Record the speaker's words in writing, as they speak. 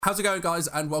How's it going, guys?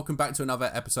 And welcome back to another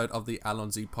episode of the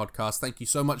Alonzi podcast. Thank you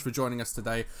so much for joining us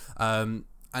today. And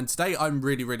today I'm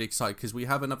really excited because we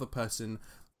have another person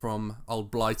from Old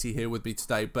Blighty here with me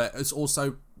today, but it's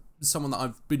also someone that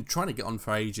I've been trying to get on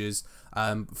for ages.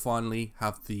 Finally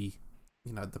have the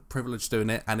privilege doing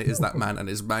it, and it is that man and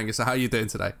his Manga. So how are you doing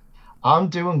today? I'm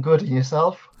doing good. And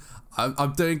yourself?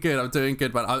 I'm doing good. I'm doing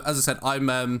good, man. As I said,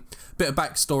 I'm bit of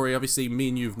backstory. Obviously, me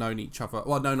and you've known each other.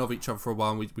 Well, known of each other for a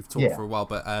while. And we've talked for a while,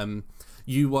 but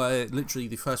you were literally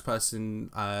the first person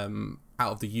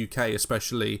out of the UK,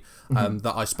 especially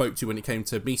that I spoke to when it came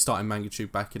to me starting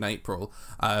MangaTube back in April.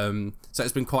 So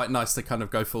it's been quite nice to kind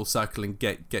of go full circle and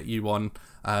get you on.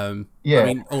 I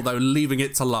mean, although leaving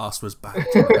it to last was bad.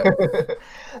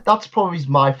 That's probably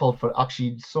my fault for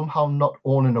actually somehow not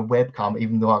owning a webcam,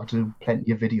 even though I do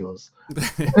plenty of videos.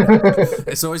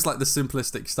 It's always like the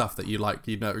simplistic stuff that you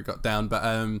got down, but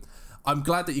I'm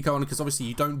glad that you go on because obviously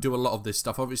you don't do a lot of this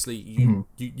stuff. Obviously,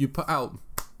 you put out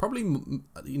probably,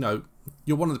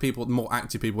 you're one of the people, more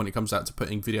active people when it comes out to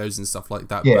putting videos and stuff like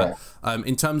that. Yeah. But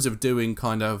in terms of doing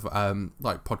kind of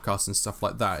like podcasts and stuff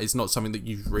like that, it's not something that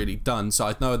you've really done. So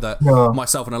I know that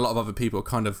myself and a lot of other people are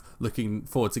kind of looking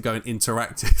forward to going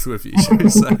interactive with you, shall we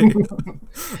say.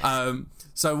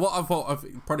 So what I thought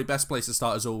probably best place to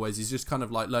start as always is just kind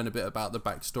of like learn a bit about the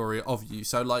backstory of you.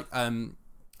 So like,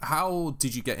 how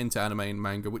did you get into anime and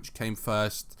manga? Which came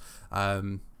first?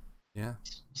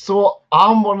 So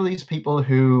I'm one of these people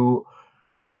who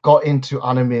got into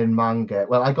anime and manga.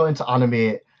 Well, I got into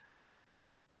anime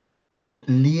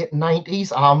late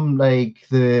 90s. I'm like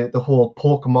the whole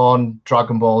Pokemon,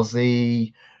 Dragon Ball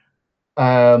Z,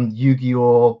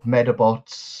 Yu-Gi-Oh,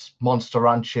 Medabots, Monster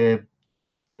Rancher,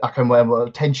 I can remember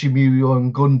Tenchi Muyo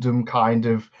and Gundam kind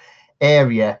of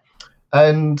area.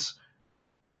 And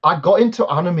I got into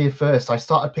anime first. I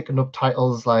started picking up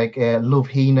titles like Love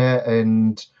Hina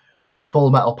and Full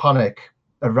Metal Panic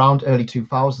around early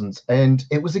 2000s. And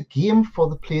it was a game for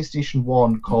the PlayStation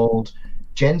 1 called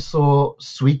Genso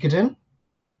Suikoden.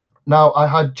 Now, I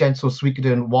had Genso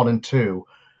Suikoden 1 and 2.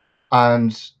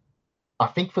 And I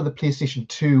think for the PlayStation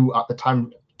 2 at the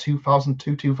time,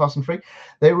 2002, 2003,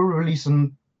 they were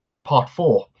releasing Part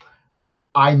 4.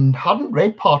 I hadn't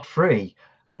read Part 3,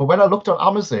 but when I looked on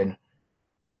Amazon,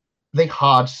 they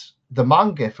had the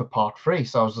manga for Part 3.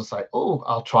 So I was just like, oh,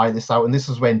 I'll try this out. And this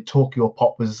is when Tokyo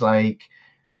Pop was like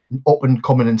up and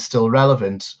coming and still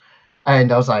relevant.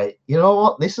 And I was like, you know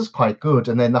what? This is quite good.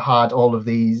 And then they had all of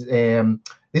these.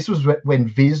 This was when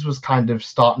Viz was kind of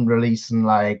starting releasing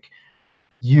like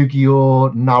Yu-Gi-Oh,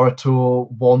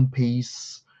 Naruto, One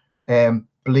Piece,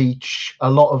 Bleach, a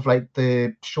lot of like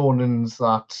the shonens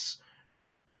that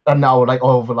are now like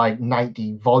over like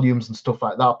 90 volumes and stuff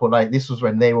like that. But like this was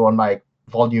when they were on like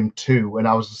volume 2, and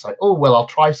I was just like, oh well, I'll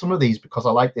try some of these because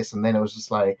I like this. And then it was just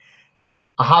like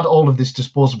I had all of this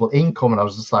disposable income, and I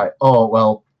was just like, oh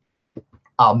well,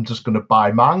 I'm just gonna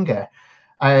buy manga.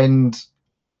 And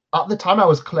at the time I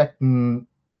was collecting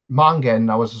manga,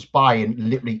 and I was just buying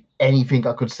literally anything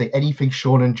I could see, anything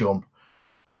Shonen Jump,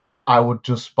 I would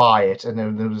just buy it. And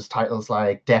then there was titles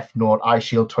like Death Note, Eye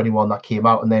Shield 21 that came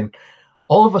out, and then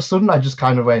all of a sudden I just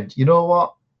kind of went, you know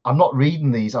what? I'm not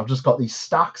reading these. I've just got these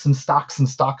stacks and stacks and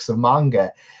stacks of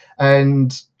manga.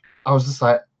 And I was just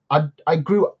like, I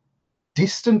grew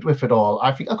distant with it all.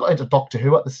 I think I got into Doctor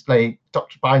Who at this, like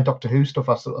buying Doctor Who stuff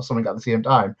or something at the same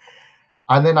time.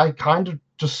 And then I kind of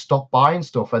just stopped buying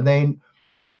stuff. And then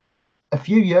a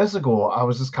few years ago, I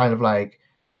was just kind of like,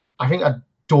 I think I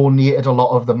donated a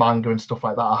lot of the manga and stuff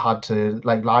like that I had to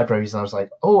like libraries. And I was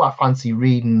like, oh, I fancy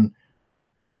reading.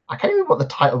 I can't remember what the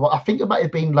title was. I think it might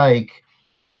have been like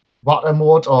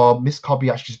Watermode or Miss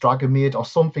Kobayashi's Dragon Maid or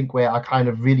something, where I kind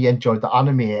of really enjoyed the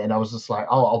anime, and I was just like,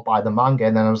 oh, I'll buy the manga.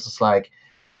 And then I was just like,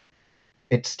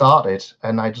 it started,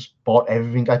 and I just bought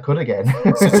everything I could again.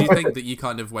 So do you think that you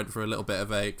kind of went for a little bit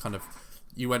of a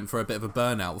you went for a bit of a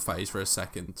burnout phase for a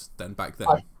second then back then?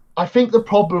 I think the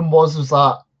problem was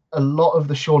that a lot of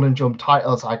the Shonen Jump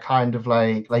titles I kind of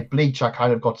like Bleach, I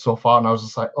kind of got so far and I was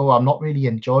just like, oh, I'm not really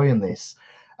enjoying this.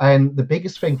 And the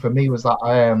biggest thing for me was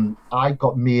that I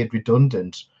got made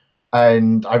redundant,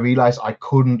 and I realized I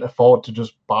couldn't afford to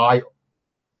just buy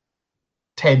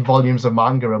 10 volumes of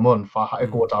manga a month. I had to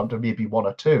go down to maybe 1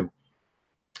 or 2.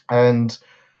 And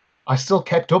I still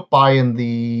kept up buying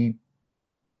the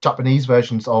Japanese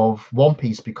versions of One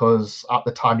Piece because at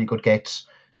the time you could get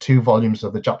 2 volumes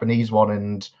of the Japanese one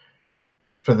and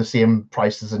for the same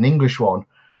price as an English one.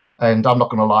 And I'm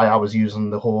not going to lie, I was using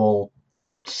the whole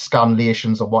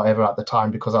scanlations or whatever at the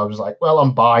time because I was like, well,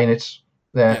 I'm buying it.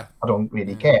 I don't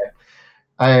really care.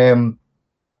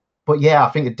 But but yeah, I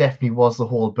think it definitely was the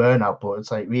whole burnout. But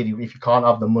it's like, really, if you can't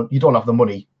have the money, you don't have the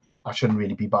money, I shouldn't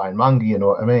really be buying manga. You know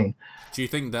what I mean? Do you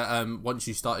think that once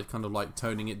you started kind of like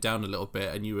toning it down a little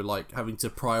bit, and you were like having to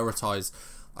prioritize,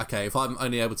 okay, if I'm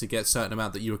only able to get a certain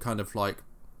amount, that you were kind of like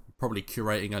probably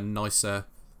curating a nicer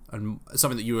and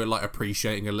something that you were like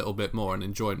appreciating a little bit more and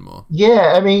enjoying more?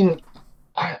 Yeah, I mean,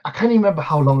 I can't even remember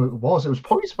how long it was. It was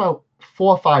probably about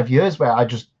 4 or 5 years where I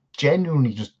just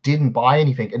genuinely just didn't buy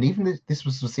anything. And even this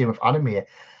was the same with anime.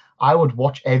 I would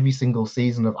watch every single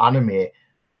season of anime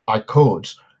I could,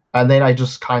 and then I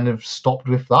just kind of stopped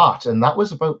with that. And that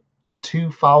was about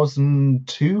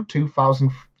 2002,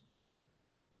 2000.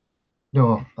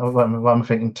 No, what am I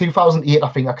thinking? 2008, I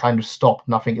think I kind of stopped,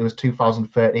 and I think it was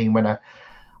 2013 when I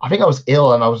think I was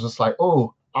ill, and I was just like,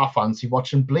 oh, I fancy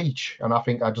watching Bleach. And I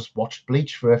think I just watched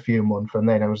Bleach for a few months, and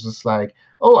then I was just like,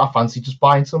 oh, I fancy just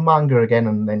buying some manga again,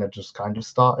 and then I just kind of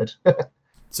started.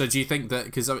 So do you think that,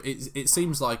 because it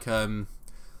seems like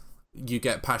you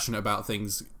get passionate about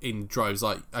things in droves,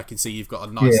 like I can see you've got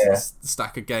a nice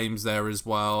stack of games there as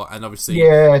well, and obviously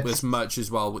there's merch as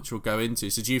well, which we'll go into.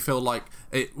 So do you feel like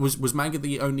it was manga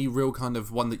the only real kind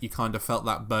of one that you kind of felt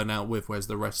that burnout with, whereas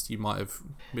the rest you might have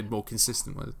been more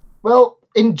consistent with? Well,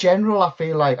 in general, I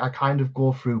feel like I kind of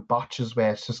go through batches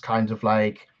where it's just kind of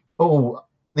like, oh,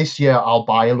 this year I'll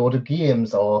buy a load of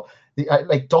games, or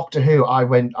like Doctor Who.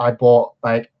 I bought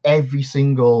like every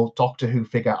single Doctor Who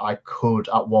figure I could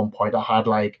at one point. I had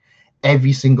like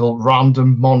every single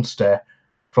random monster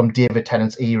from David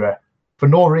Tennant's era for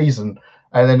no reason.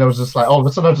 And then I was just like, all of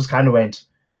a sudden I just kind of went,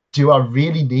 do I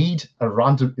really need a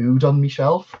random Ood on my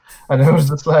shelf? And I was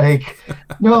just like,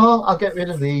 no, I'll get rid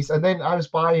of these. And then I was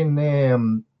buying,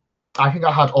 I think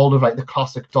I had all of like the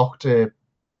classic Doctor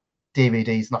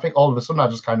DVDs, and I think all of a sudden I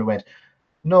just kind of went,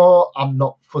 no, I'm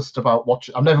not fussed about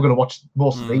watching. I'm never going to watch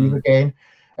most of these again.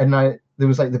 And there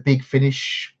was like the Big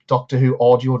Finish Doctor Who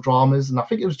audio dramas, and I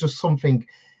think it was just something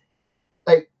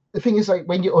like, the thing is, like,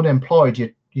 when you're unemployed,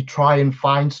 you try and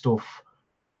find stuff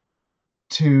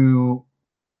to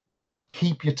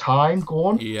keep your time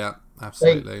going. Yeah,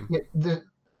 absolutely. Like,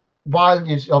 while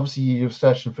you're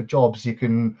searching for jobs, you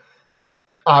can.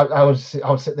 I would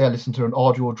sit there, listen to an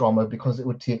audio drama, because it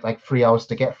would take like 3 hours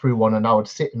to get through one, and I would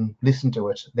sit and listen to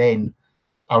it. Then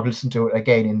I would listen to it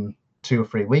again in 2 or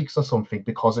 3 weeks or something,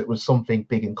 because it was something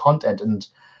big in content. And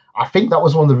I think that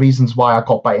was one of the reasons why I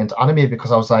got back into anime,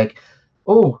 because I was like,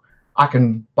 oh, I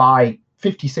can buy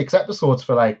 56 episodes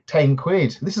for like 10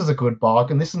 quid. This is a good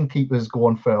bargain. This can keep us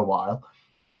going for a while.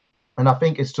 And I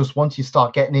think it's just once you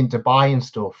start getting into buying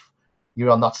stuff, you're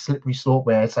on that slippery slope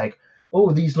where it's like, oh,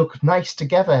 these look nice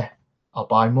together, I'll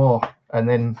buy more. And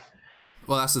then,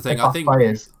 well, that's the thing. I think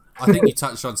you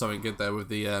touched on something good there with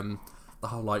the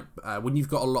whole, like, when you've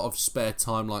got a lot of spare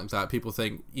time like that, people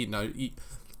think,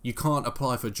 you can't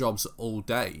apply for jobs all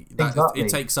day. Exactly. It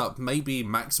takes up maybe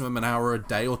maximum an hour a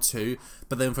day or two,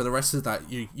 but then for the rest of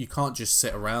that, you can't just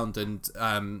sit around. And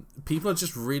people are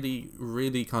just really,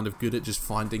 really kind of good at just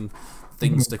finding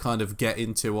things to kind of get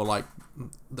into, or like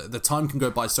the time can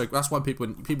go by. So that's why people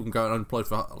can go unemployed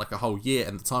for like a whole year,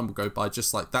 and the time will go by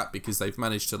just like that, because they've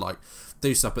managed to like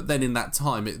do stuff. But then in that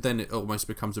time, it almost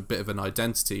becomes a bit of an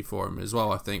identity for them as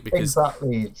well, I think, because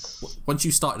once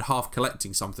you started half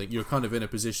collecting something, you're kind of in a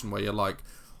position where you're like,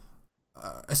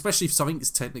 especially if something is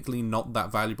technically not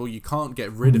that valuable, you can't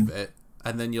get rid of it.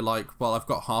 And then you're like, well, I've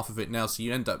got half of it now, so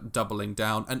you end up doubling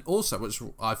down. And also, which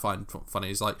I find funny,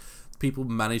 is like, people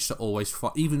manage to always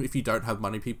find, even if you don't have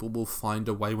money, people will find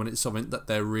a way when it's something that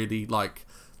they're really like,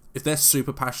 if they're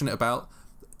super passionate about,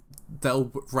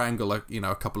 they'll wrangle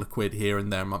a couple of quid here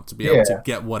and there to be able to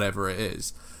get whatever it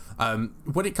is.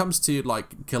 When it comes to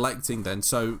like collecting, then,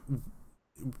 so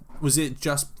was it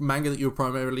just manga that you were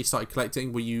primarily started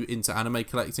collecting? Were you into anime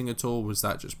collecting at all? Was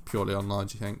that just purely online,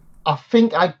 do you think? I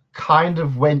think I kind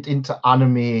of went into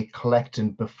anime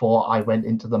collecting before I went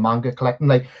into the manga collecting.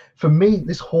 Like, for me,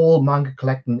 this whole manga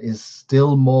collecting is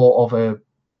still more of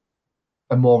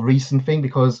a more recent thing,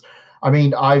 because I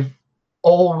mean, I've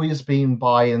always been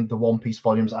buying the One Piece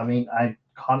volumes. I mean, I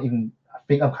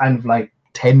think I'm kind of like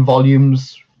 10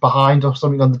 volumes behind or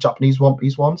something on the Japanese One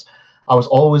Piece ones. I was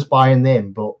always buying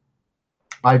them, but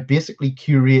I basically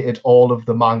curated all of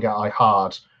the manga I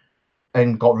had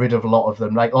and got rid of a lot of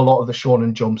them. Like, a lot of the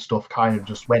Shonen Jump stuff kind of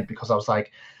just went, because I was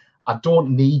like, I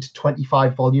don't need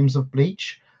 25 volumes of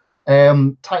Bleach.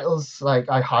 Titles like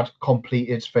I had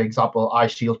completed, for example,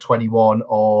 Ice Shield 21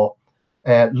 or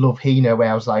Love Hina,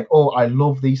 where I was like, oh, I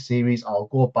love these series, I'll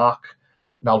go back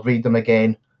and I'll read them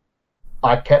again.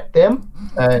 I kept them,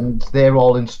 and they're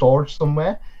all in storage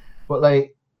somewhere. But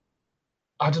like,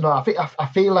 I don't know. I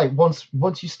feel like once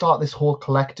you start this whole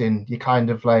collecting, you kind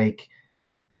of like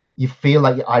you feel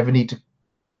like you either need to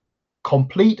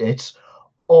complete it,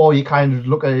 or you kind of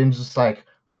look at it and just like,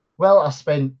 well, I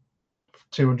spent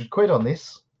 200 quid on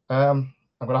this. I'm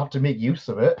gonna have to make use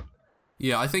of it.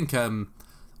 Yeah, I think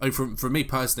for me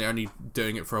personally, only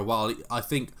doing it for a while, I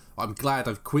think I'm glad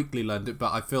I've quickly learned it.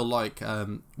 But I feel like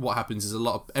what happens is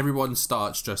everyone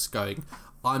starts just going,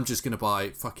 I'm just gonna buy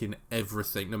fucking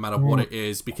everything, no matter what it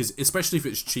is, because especially if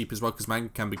it's cheap as well, because manga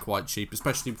can be quite cheap,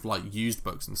 especially for like used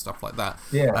books and stuff like that.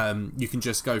 Yeah. You can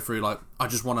just go through like, I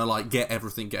just want to like get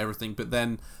everything. But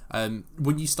then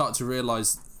when you start to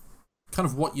realize kind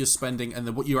of what you're spending and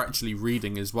then what you're actually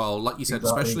reading as well, like you said,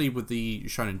 Exactly. especially with the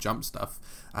Shonen Jump stuff,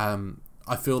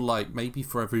 I feel like maybe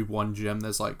for every one gem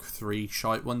there's like 3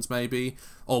 shite ones maybe,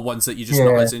 or ones that you're just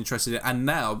not as interested in. And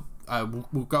now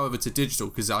we'll go over to digital,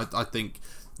 because I think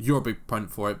you're a big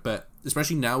proponent for it, but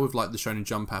especially now with like the Shonen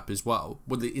Jump app as well,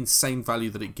 with the insane value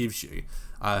that it gives you,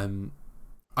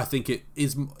 I think it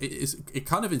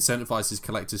kind of incentivizes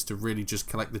collectors to really just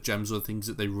collect the gems or the things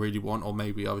that they really want, or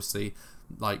maybe obviously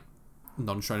like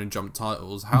non-Shonen Jump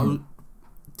titles. How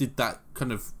did that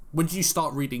kind of, when did you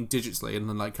start reading digitally, and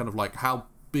then like kind of like how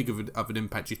big of an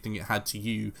impact do you think it had to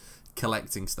you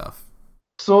collecting stuff?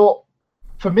 So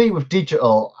for me with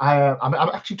digital, I'm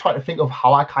actually trying to think of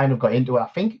how I kind of got into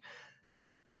it.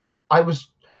 I was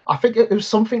I think it was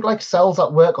something like Cells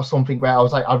at Work or something, where I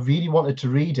was like, I really wanted to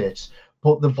read it,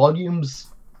 but the volumes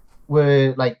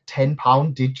were like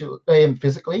 £10 digital,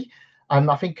 physically,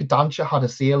 and I think Kodansha had a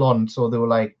sale on, so they were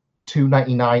like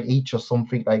 2.99 each or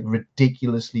something, like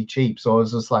ridiculously cheap. So I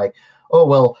was just like, oh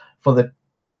well, for the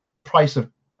price of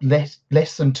less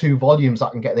than 2 volumes, I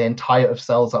can get the entire of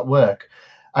Cells at Work.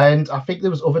 And I think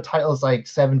there was other titles like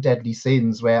Seven Deadly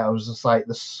Sins, where I was just like,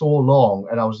 they're so long,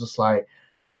 and I was just like,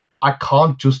 I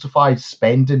can't justify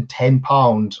spending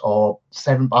 £10 or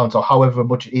 £7 or however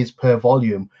much it is per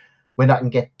volume when I can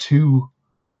get 2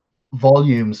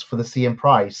 volumes for the same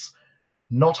price,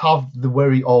 not have the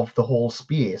worry of the whole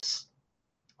space,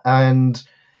 and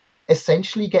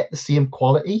essentially get the same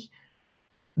quality.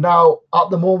 Now, at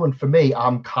the moment, for me,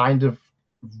 I'm kind of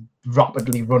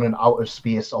rapidly running out of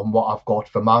space on what I've got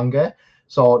for manga.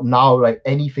 So now, like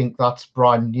anything that's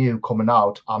brand new coming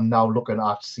out, I'm now looking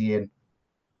at seeing,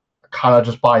 can I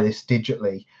just buy this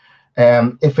digitally?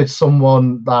 If it's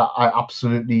someone that I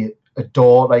absolutely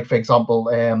adore, like for example,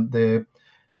 the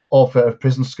author of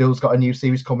Prison School's got a new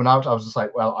series coming out, I was just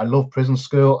like, well, I love Prison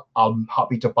School, I'm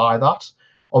happy to buy that,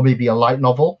 or maybe a light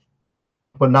novel.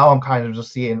 But now I'm kind of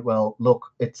just seeing, well,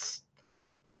 look, it's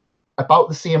about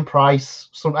the same price.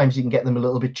 Sometimes you can get them a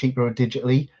little bit cheaper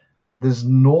digitally. There's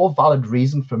no valid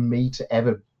reason for me to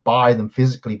ever buy them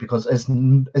physically, because as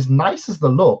nice as they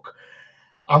look,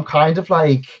 I'm kind of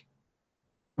like,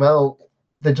 well,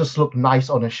 they just look nice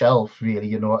on a shelf, really,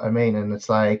 you know what I mean? And it's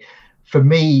like, for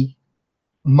me,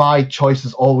 my choice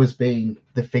has always been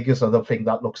the figures are the thing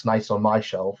that looks nice on my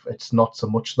shelf. It's not so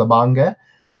much the manga.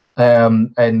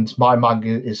 And my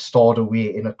manga is stored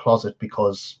away in a closet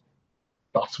because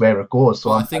that's where it goes.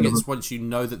 So Well, I I'm think kind of, it's once you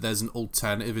know that there's an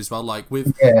alternative as well, like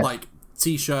with yeah, like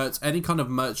t-shirts, any kind of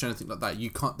merch, anything like that. You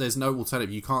can't. There's no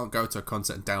alternative. You can't go to a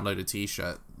concert and download a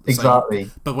t-shirt.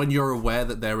 exactly. But when you're aware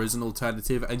that there is an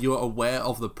alternative and you're aware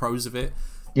of the pros of it,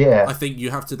 Yeah. I think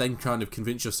you have to then kind of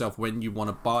convince yourself when you want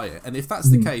to buy it. And if that's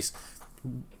the case,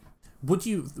 would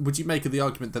you make the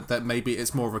argument that maybe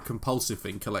it's more of a compulsive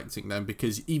thing collecting then?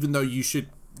 Because even though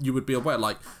you would be aware,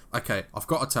 like, okay, I've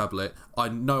got a tablet, I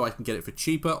know I can get it for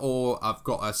cheaper, or I've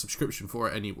got a subscription for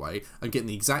it anyway, I'm getting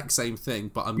the exact same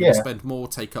thing, but I'm going to spend more,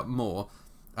 take up more.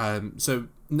 So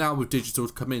now with digital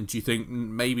to come in, do you think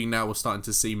maybe now we're starting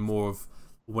to see more of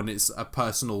when it's a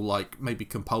personal, like, maybe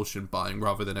compulsion buying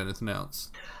rather than anything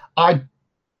else? I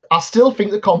still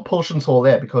think the compulsion's all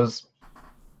there, because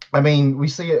I mean, we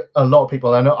see a lot of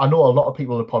people. I know a lot of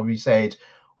people have probably said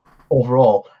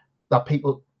overall that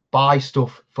people buy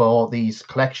stuff for these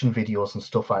collection videos and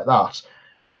stuff like that.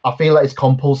 I feel like it's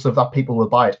compulsive that people will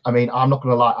buy it. I mean, I'm not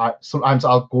gonna lie. Sometimes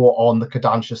I'll go on the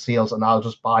Kodansha sales and I'll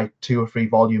just buy 2 or 3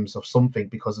 volumes of something,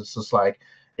 because it's just like,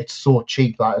 it's so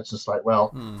cheap that it's just like,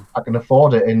 well, I can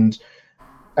afford it. And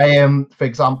for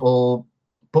example,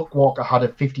 Bookwalker had a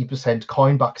 50%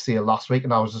 coin back sale last week,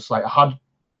 and I was just like, I had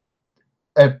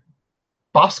a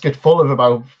basket full of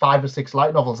about 5 or 6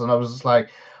 light novels, and I was just like,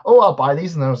 oh, I'll buy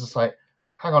these. And I was just like,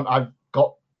 hang on, I've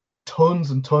got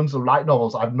tons and tons of light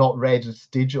novels I've not read. It's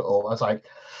digital. I was like,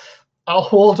 I'll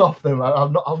hold off them.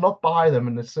 I'll not buy them.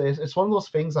 And it's one of those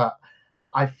things that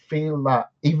I feel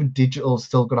that even digital is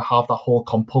still going to have that whole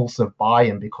compulsive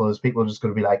buying, because people are just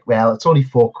going to be like, well, it's only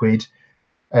 £4,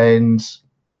 and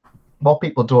what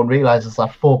people don't realize is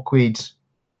that £4,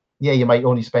 yeah, you might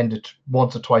only spend it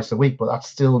once or twice a week, but that's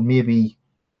still maybe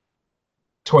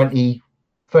 20,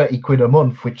 30 quid a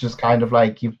month, which is kind of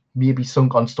like you've maybe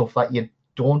sunk on stuff that you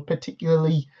don't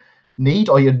particularly need,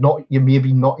 or you're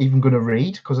maybe not even going to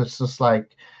read because it's just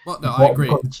like, well, no, I agree.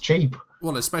 Because it's cheap.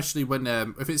 Well, especially when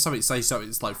if it's something, say something,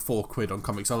 it's like £4 on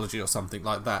Comixology or something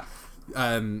like that.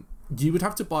 You would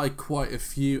have to buy quite a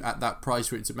few at that price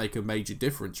for it to make a major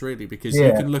difference, really, because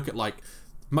you can look at like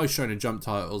most Shonen Jump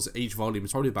titles. Each volume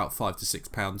is probably about £5 to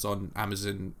 £6 on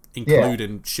Amazon,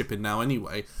 including shipping now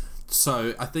anyway.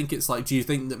 So I think it's like, do you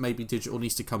think that maybe digital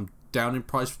needs to come down in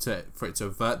price for it to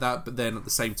avert that? But then at the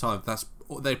same time,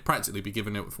 they'd practically be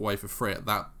giving it away for free at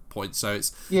that point. So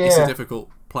it's a difficult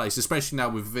place, especially now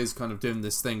with Viz kind of doing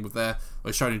this thing with or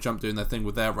Shonen Jump doing their thing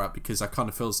with their rap, because I kind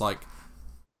of feels like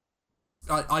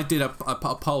I did a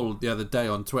poll the other day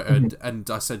on Twitter, and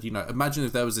I said, imagine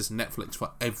if there was this Netflix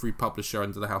for every publisher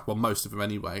under the house, well, most of them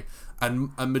anyway,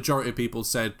 and a majority of people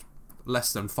said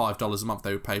less than $5 a month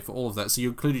they would pay for all of that. So you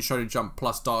included Shonen Jump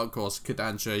plus Dark Horse,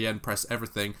 Kodansha, Yen Press,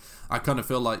 everything. I kind of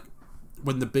feel like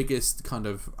when the biggest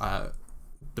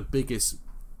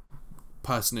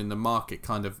person in the market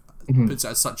kind of puts it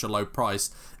at such a low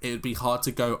price, it would be hard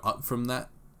to go up from that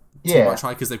too much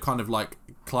high, because they've kind of like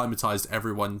climatized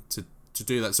everyone to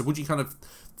do that. So what do you kind of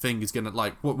think is gonna,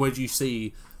 like, where do you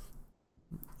see,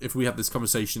 if we have this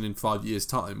conversation in 5 years'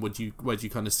 time, where do you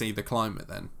kind of see the climate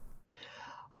then?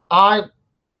 I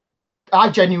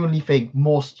genuinely think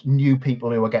most new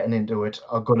people who are getting into it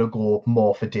are going to go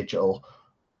more for digital.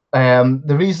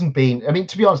 The reason being, I mean,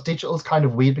 to be honest, digital is kind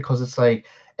of weird because it's like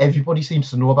everybody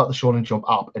seems to know about the Shonen Jump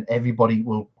app and everybody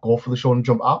will go for the Shonen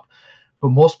Jump app, but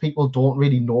most people don't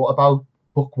really know about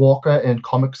Bookwalker and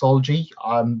Comixology.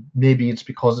 Maybe it's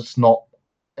because it's not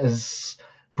as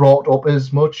brought up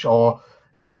as much, or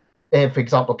for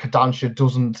example, Kodansha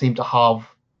doesn't seem to have,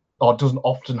 or doesn't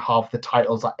often have, the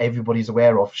titles that everybody's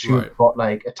aware of. Sure, right. Got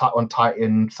like Attack on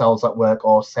Titan, Cells at Work,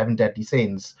 or Seven Deadly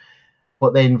Sins.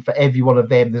 But then for every one of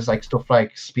them, there's like stuff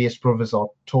like Space Brothers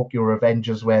or Tokyo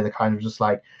Revengers, where they're kind of just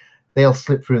like, they'll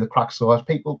slip through the cracks. So as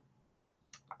people,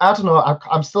 I don't know,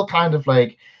 I'm still kind of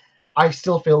like, I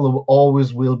still feel there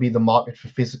always will be the market for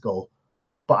physical,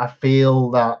 but I feel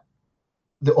that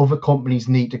the other companies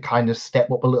need to kind of step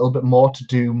up a little bit more to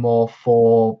do more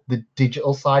for the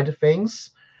digital side of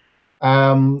things.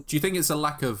 Do you think it's a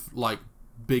lack of like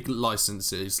big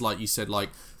licenses, like you said, like,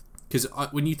 because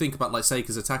when you think about, like, say,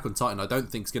 because Attack on Titan, I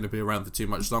don't think it's going to be around for too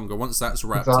much longer. Once that's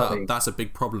wrapped up, that's a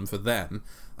big problem for them.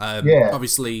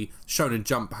 Obviously, Shonen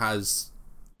Jump has,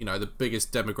 the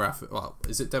biggest demographic. Well,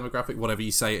 is it demographic? Whatever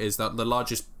you say it is, that the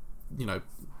largest,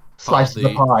 slice of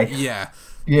the pie. Yeah.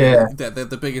 They're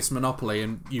the biggest monopoly,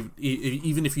 and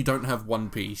even if you don't have One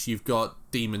Piece, you've got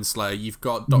Demon Slayer, you've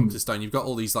got Doctor Stone, you've got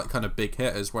all these like kind of big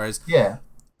hitters. Whereas,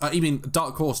 even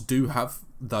Dark Horse do have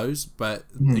those, but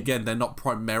again, they're not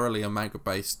primarily a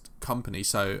manga-based company.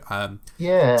 So,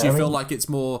 do you feel like it's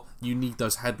more you need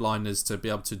those headliners to be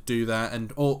able to do that,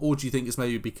 and or do you think it's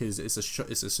maybe because it's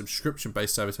a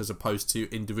subscription-based service as opposed to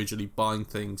individually buying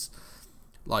things?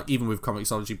 Like, even with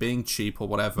Comixology being cheap or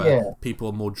whatever, people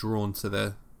are more drawn to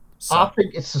the site. I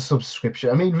think it's a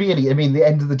subscription. I mean, really, the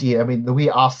end of the day, the way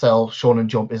I sell Shonen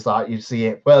Jump is that you see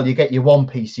it, well, you get your One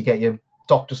Piece, you get your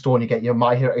Doctor Stone, you get your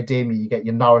My Hero Academia, you get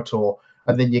your Naruto,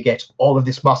 and then you get all of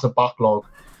this massive backlog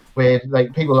where,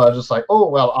 like, people are just like, oh,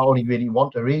 well, I only really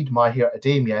want to read My Hero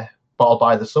Academia, but I'll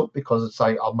buy this up because it's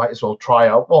like, I might as well try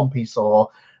out One Piece or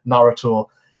Naruto.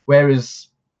 Whereas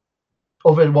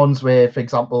other ones where, for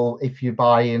example, if you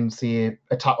buy in, say,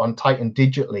 Attack on Titan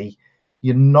digitally,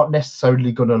 you're not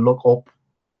necessarily going to look up,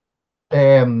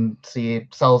 say,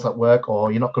 Cells at Work,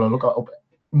 or you're not going to look up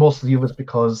most of the others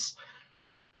because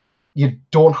you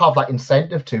don't have that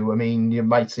incentive to. You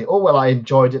might say, oh, well, I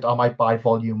enjoyed it, I might buy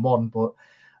Volume 1, but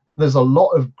there's a lot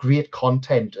of great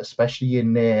content, especially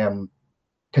in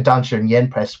Kodansha and Yen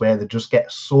Press, where they just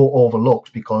get so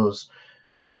overlooked because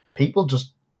people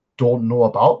just don't know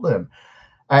about them.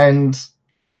 And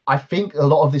I think a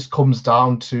lot of this comes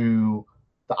down to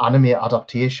the anime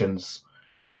adaptations.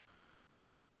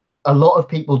 A lot of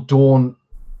people don't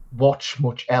watch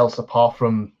much else apart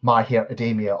from My Hero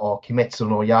Academia or Kimetsu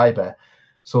no Yaiba.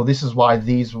 So this is why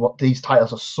these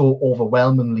titles are so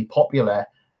overwhelmingly popular,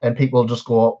 and people just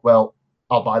go, well,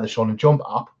 I'll buy the Shonen Jump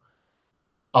app.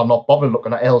 I'll not bother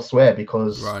looking at elsewhere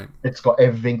because it's got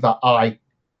everything that I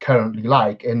currently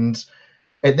like. And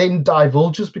it then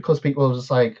divulges because people are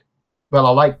just like, well, I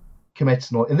like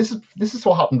Kimetsu no, and this is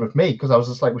what happened with me, because I was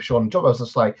just like with Shonen Jump, I was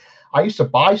just like, I used to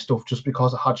buy stuff just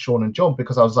because I had Shonen Jump,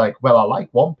 because I was like, well, I like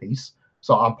One Piece,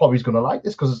 So I'm probably going to like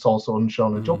this because it's also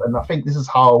unshown and jump. And I think this is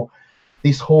how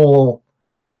this whole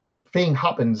thing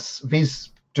happens. Viz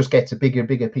just gets a bigger and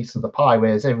bigger piece of the pie,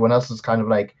 whereas everyone else is kind of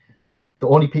like, the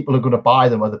only people who are going to buy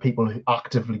them are the people who are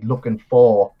actively looking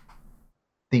for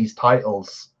these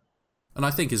titles. And I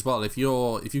think as well, if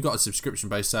you've got a subscription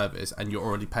based service and you're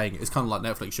already paying it, it's kind of like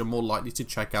Netflix. You're more likely to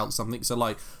check out something. So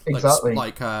exactly.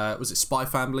 Was it Spy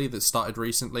Family that started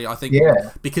recently? I think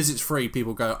because it's free,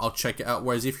 people go, I'll check it out.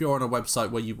 Whereas if you're on a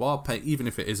website where you are paying, even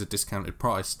if it is a discounted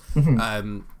price,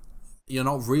 you're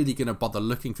not really going to bother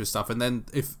looking for stuff. And then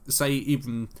if say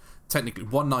even technically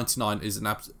 $1.99 is it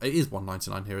is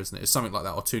 $1.99 here, isn't it? It's something like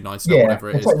that, or $2.99, whatever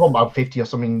it is. It's like $1.50 or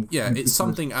something. Yeah, it's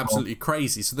something absolutely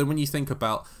crazy. So then when you think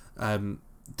about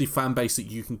the fan base that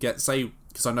you can get, say,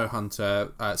 because I know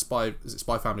Hunter Spy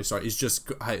Family, sorry, is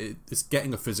just it's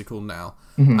getting a physical now.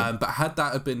 But had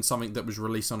that have been something that was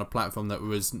released on a platform that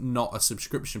was not a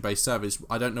subscription based service,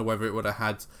 I don't know whether it would have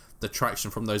had the traction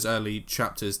from those early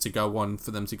chapters to go on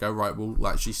for them to go, right, we'll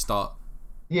actually start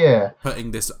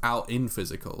putting this out in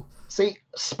physical. See,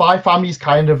 Spy Family is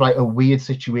kind of like a weird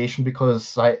situation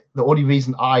because like the only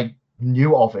reason I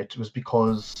knew of it was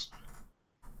because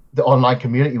the online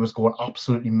community was going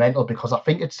absolutely mental, because I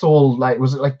think it sold like,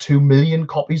 was it like 2 million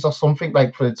copies or something,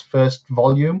 like for its first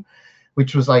volume,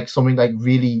 which was like something like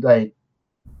really like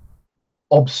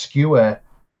obscure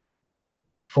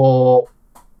for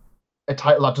a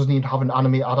title that doesn't even have an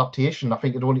anime adaptation. I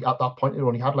think it only, at that point, it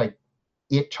only had like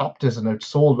 8 chapters and it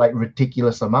sold like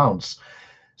ridiculous amounts.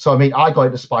 So I mean, I got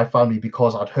into Spy Family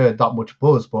because I'd heard that much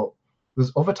buzz, but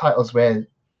there's other titles where,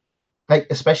 like,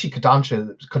 especially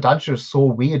Kodansha is so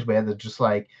weird, where they're just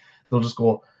like, they'll just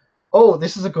go, oh,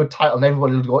 this is a good title, and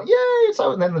everybody will go, yay, it's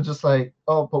out, and then they're just like,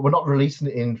 oh, but we're not releasing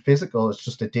it in physical, it's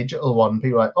just a digital one. And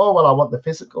people are like, oh, well, I want the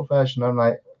physical version. I'm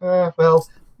like, well,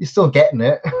 you're still getting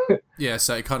it. Yeah,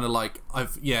 so it kind of like, I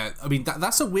mean,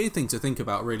 that's a weird thing to think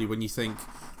about, really, when you think,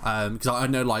 because I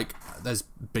know, like, there's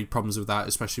big problems with that,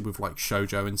 especially with, like,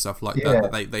 shoujo and stuff like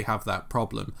that they have that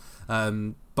problem.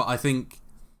 But I think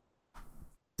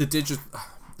the digital,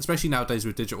 especially nowadays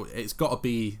with digital, it's got to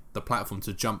be the platform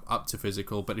to jump up to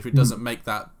physical. But if it doesn't make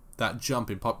that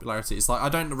jump in popularity, it's like, I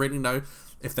don't really know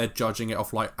if they're judging it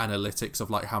off like analytics of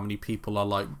like how many people are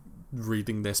like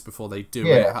reading this before they do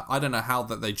it. I don't know how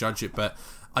that they judge it, but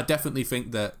I definitely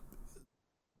think that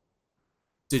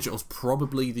digital's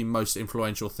probably the most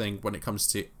influential thing when it comes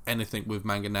to anything with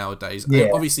manga nowadays.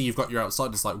 Obviously you've got your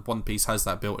outsiders, like One Piece has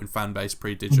that built-in fan base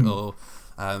pre-digital,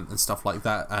 and stuff like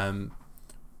that.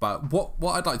 But what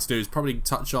I'd like to do is probably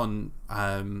touch on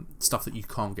stuff that you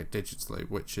can't get digitally,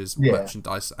 which is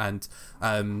merchandise. And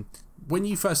when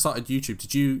you first started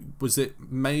YouTube, was it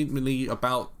mainly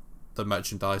about the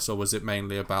merchandise, or was it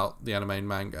mainly about the anime and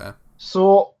manga?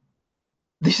 So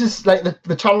this is like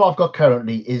the channel I've got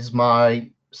currently is my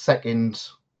second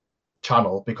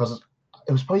channel, because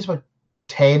it was probably about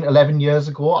 10-11 years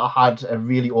ago. I had a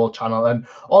really old channel, and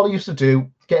all I used to do,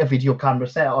 get a video camera,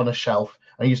 set it on a shelf,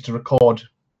 and I used to record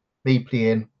me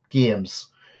playing games,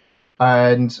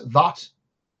 and that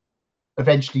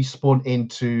eventually spun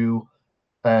into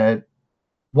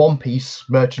One Piece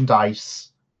merchandise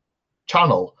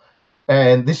channel.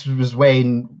 And this was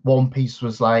when One Piece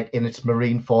was like in its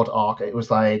Marineford arc. It was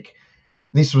like,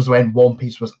 this was when One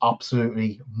Piece was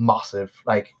absolutely massive,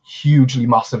 like hugely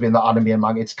massive in the anime and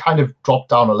manga. It's kind of dropped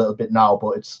down a little bit now,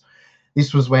 but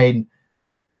this was when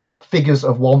figures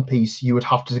of One Piece, you would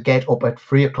have to get up at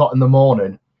 3 o'clock in the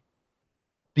morning,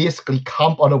 basically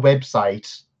camp on a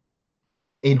website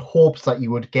in hopes that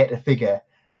you would get a figure.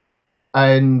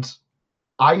 And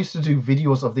I used to do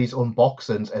videos of these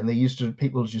unboxings, and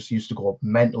people just used to go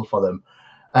mental for them.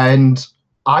 And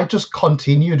I just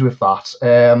continued with that.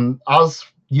 As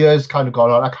years kind of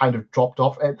gone on, I kind of dropped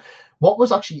off. And what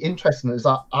was actually interesting is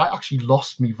that I actually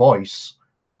lost my voice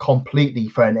completely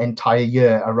for an entire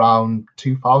year around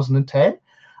 2010.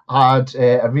 I had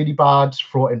a really bad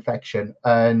throat infection,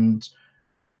 and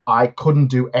I couldn't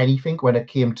do anything when it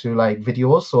came to like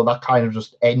videos. So that kind of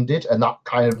just ended, and that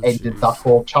kind of ended that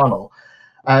whole channel.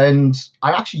 And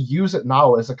I actually use it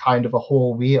now as a kind of a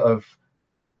whole way of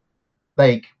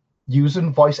like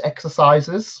using voice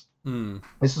exercises.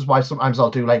 This is why sometimes I'll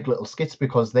do like little skits,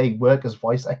 because they work as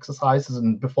voice exercises.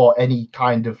 And before any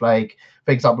kind of like,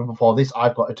 for example, before this,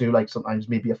 I've got to do like sometimes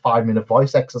maybe a 5-minute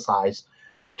voice exercise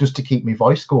just to keep my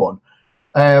voice going.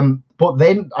 But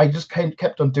then I just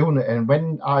kept on doing it. And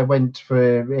when I went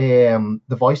for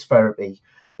the voice therapy,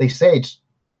 they said,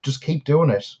 just keep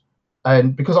doing it.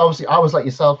 And because obviously I was like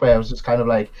yourself, where I was just kind of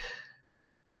like,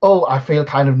 oh, I feel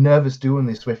kind of nervous doing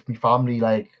this with my family,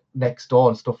 like next door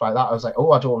and stuff like that, I was like,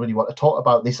 oh, I don't really want to talk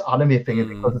about this anime figure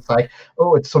because it's like,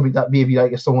 oh, it's something that maybe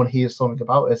like if someone hears something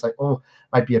about it, it's like, oh,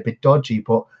 might be a bit dodgy.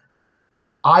 But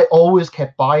I always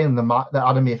kept buying the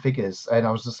anime figures, and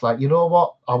I was just like, you know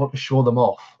what, I want to show them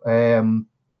off. And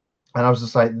I was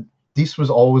just like, this was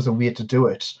always a way to do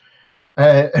it.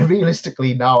 And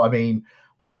realistically now, I mean,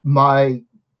 my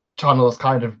channel has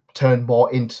kind of turned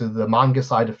more into the manga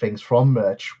side of things from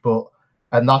merch,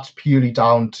 and that's purely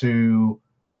down to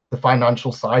the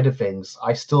financial side of things.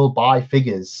 I still buy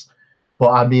figures, but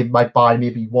I might buy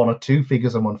maybe 1 or 2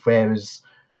 figures a month, whereas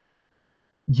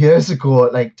years ago,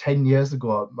 like 10 years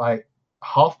ago, like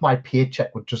half my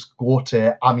paycheck would just go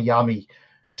to Ami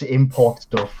to import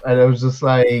stuff, and it was just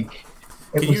like.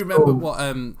 Can you remember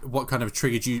what kind of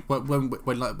triggered you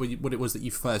when it was that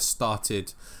you first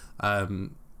started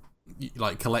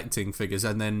like collecting figures,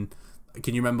 and then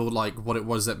can you remember like what it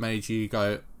was that made you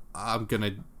go, I'm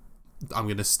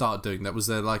gonna start doing that? Was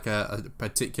there like a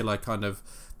particular kind of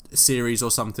series or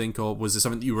something, or was it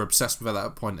something that you were obsessed with at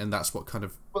that point, and that's what kind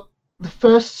of? Well, the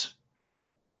first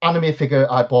anime figure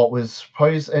I bought was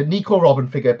probably a Nico Robin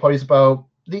figure, probably about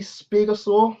this big or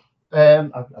so.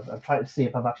 I'm trying to see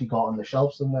if I've actually got it on the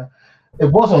shelf somewhere. It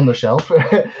was on the shelf,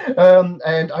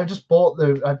 and I just bought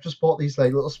these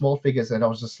like little small figures, and I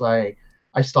was just like,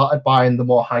 I started buying the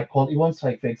more high quality ones,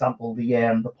 like for example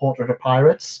the Portrait of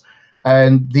Pirates,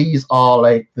 and these are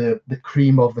like the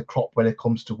cream of the crop when it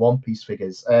comes to One Piece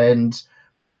figures. And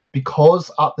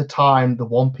because at the time the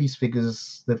One Piece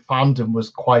figures, the fandom was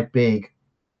quite big,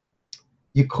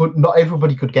 not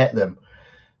everybody could get them.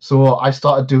 So I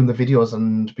started doing the videos,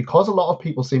 and because a lot of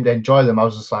people seemed to enjoy them, I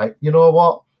was just like, you know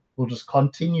what? We'll just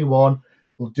continue on.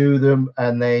 We'll do them,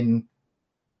 and then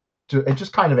it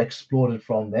just kind of exploded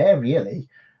from there, really.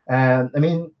 I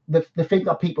mean, the thing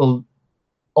that people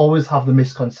always have the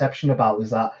misconception about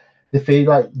is that they feel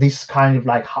like this kind of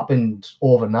like happened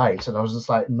overnight, and I was just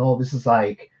like, no, this is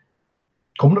like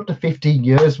coming up to 15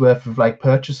 years worth of like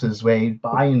purchases where you're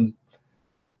buying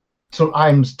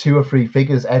sometimes 2 or 3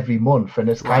 figures every month, and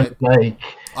it's kind of like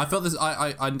I felt this.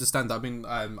 I understand that. I mean,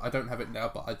 I don't have it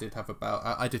now, but I did have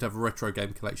a retro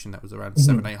game collection that was around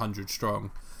 700-800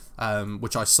 strong,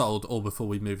 which I sold all before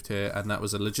we moved here, and that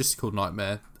was a logistical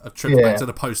nightmare. A trip back to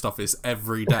the post office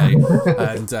every day,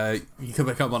 and you can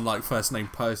become on like first name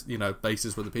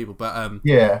basis with the people. But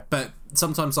but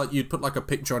sometimes like you'd put like a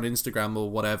picture on Instagram or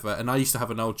whatever, and I used to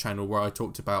have an old channel where I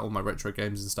talked about all my retro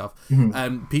games and stuff,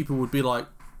 and people would be like,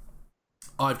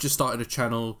 I've just started a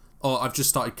channel, or I've just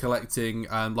started collecting,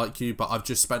 like you, but I've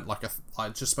just spent like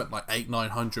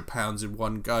 £800-900 in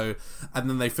one go, and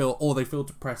then they feel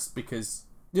depressed because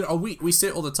we see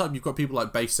it all the time. You've got people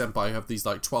like Base Senpai who have these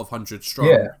like 1200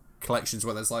 strong collections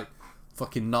where there's like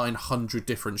fucking 900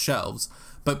 different shelves,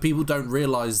 but people don't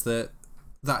realize that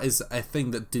is a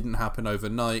thing that didn't happen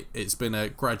overnight. It's been a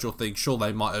gradual thing. Sure,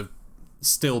 they might have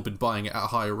still been buying it at a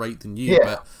higher rate than you,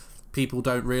 but people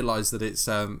don't realize that it's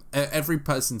every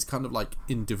person's kind of like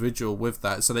individual with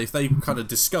that. So if they kind of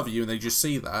discover you and they just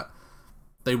see that,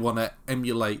 they want to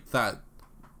emulate that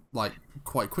like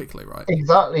quite quickly, right?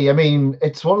 Exactly. I mean,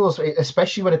 it's one of those,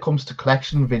 especially when it comes to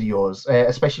collection videos,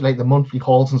 especially like the monthly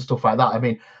hauls and stuff like that. I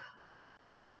mean,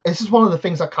 this is one of the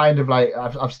things that kind of like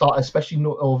I've started, especially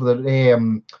over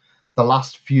the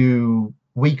last few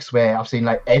weeks, where I've seen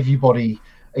like everybody,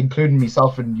 including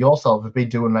myself and yourself, have been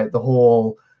doing like the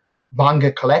whole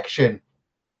manga collection.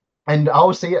 And I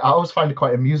always find it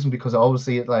quite amusing because I always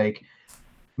see it like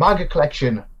manga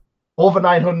collection over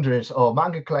 900 or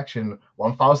manga collection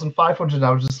 1,500. I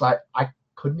was just like, I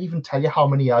couldn't even tell you how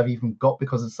many I've even got,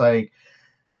 because it's like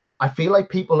I feel like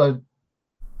people are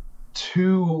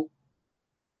too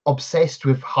obsessed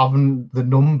with having the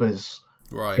numbers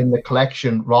in the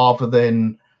collection rather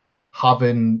than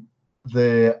having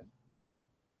the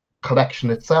collection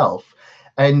itself.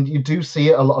 And you do see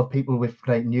it a lot of people with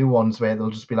like new ones where they'll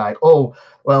just be like, oh,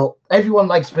 well, everyone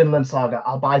likes Vinland Saga,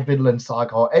 I'll buy Vinland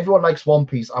Saga, or everyone likes One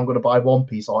Piece, I'm going to buy One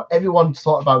Piece, or everyone's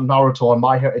thought about Naruto and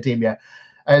My Hero Academia.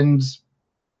 And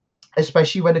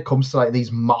especially when it comes to like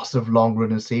these massive long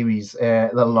running series,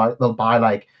 they'll buy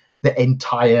like the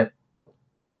entire,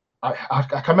 I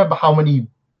can't remember how many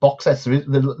box sets there is.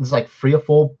 There's like 3 or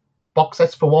 4 box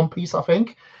sets for One Piece, I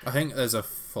think. I think there's a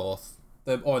 4th,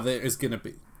 or there is going to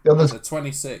be. There's a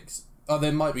 26. Oh,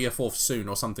 there might be a 4th soon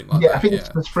or something like that. Yeah, I think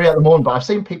there's 3 at the moment, but I've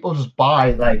seen people just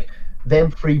buy like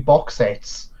them 3 box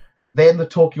sets, then the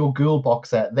Tokyo Ghoul box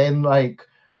set, then like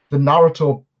the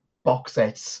Naruto box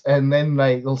sets, and then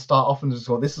like they'll start off and just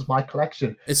go, this is my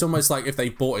collection. It's almost like if they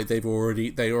bought it, they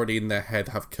already in their head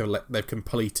they've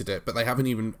completed it, but they haven't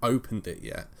even opened it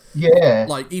yet. Yeah.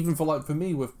 Like even for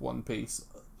me with One Piece,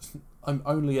 I'm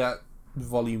only at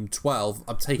volume 12.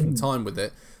 I'm taking time with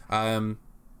it,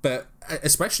 but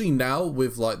especially now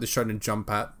with like the Shonen Jump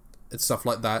app and stuff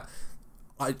like that.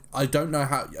 I don't know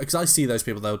how, because I see those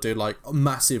people, they'll do like a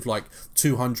massive like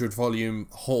 200 volume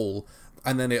haul,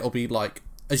 and then it'll be like,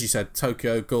 as you said,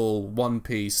 Tokyo Ghoul, One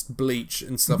Piece, Bleach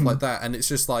and stuff like that, and it's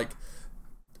just like,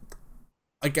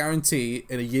 I guarantee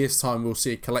in a year's time we'll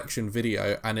see a collection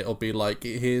video and it'll be like,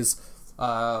 here's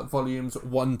volumes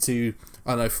 1 to,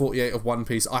 I don't know, 48 of One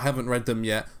Piece. I haven't read them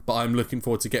yet, but I'm looking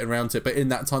forward to getting around to it. But in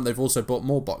that time they've also bought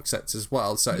more box sets as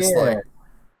well, so it's like,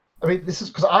 I mean, this is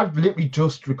because I've literally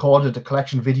just recorded a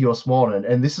collection video this morning,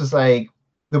 and this is like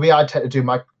the way I tend to do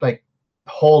my like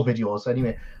haul videos.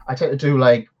 Anyway, I tend to do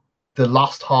like the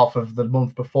last half of the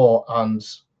month before and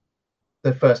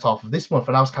the first half of this month,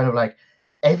 and I was kind of like,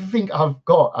 everything I've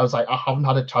got, I was like, I haven't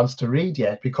had a chance to read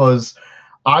yet, because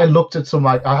I looked at some,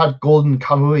 like, I had Golden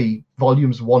Kamuy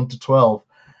volumes 1 to 12,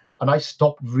 and I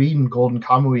stopped reading Golden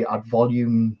Kamuy at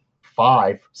volume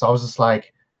 5. So I was just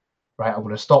like, right, I'm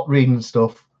going to stop reading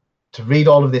stuff to read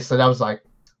all of this. And I was like,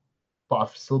 but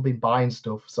I've still been buying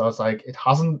stuff. So I was like, it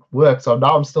hasn't worked. So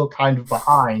now I'm still kind of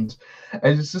behind.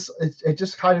 And it's just, it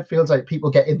just kind of feels like people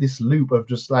get in this loop of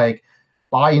just like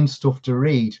buying stuff to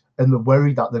read, and they're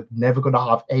worried that they're never going to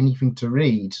have anything to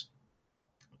read.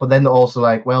 But then they're also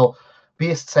like, well,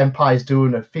 Beast Senpai is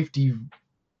doing a 50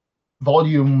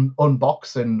 volume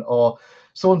unboxing, or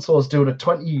so-and-so is doing a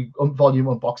 20 volume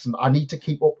unboxing. I need to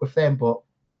keep up with them, but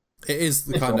it is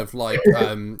the kind of like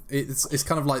it's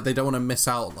kind of like they don't want to miss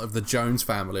out of the Jones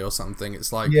family or something.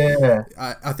 It's like,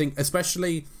 I think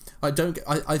especially I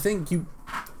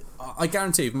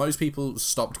guarantee if most people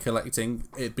stopped collecting,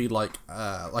 it'd be like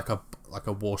a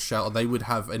wash out. They would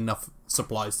have enough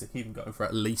supplies to keep them going for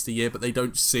at least a year, but they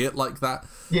don't see it like that.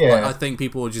 Like, I think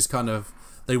people are just kind of,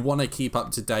 they want to keep up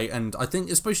to date, and I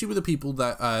think especially with the people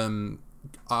that are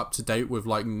up to date with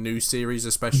like new series,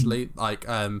 especially like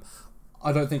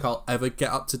I don't think I'll ever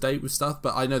get up to date with stuff,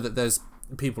 but I know that there's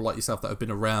people like yourself that have been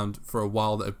around for a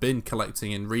while that have been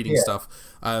collecting and reading stuff,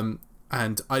 and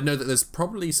I know that there's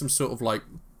probably some sort of like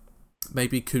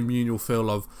maybe communal feel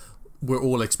of we're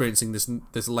all experiencing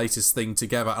this latest thing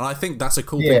together, and I think that's a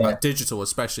cool thing about digital,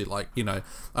 especially. Like, you know,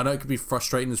 I know it can be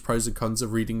frustrating, there's pros and cons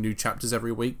of reading new chapters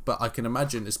every week, but I can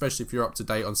imagine, especially if you're up to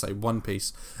date on say One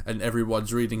Piece and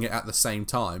everyone's reading it at the same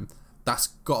time, that's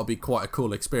got to be quite a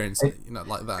cool experience, you know,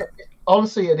 like that.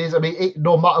 Honestly, it is. I mean,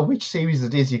 no matter which series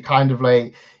it is, you kind of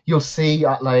like, you'll see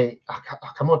at like, I can't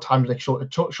remember what time, like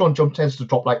Shonen Jump tends to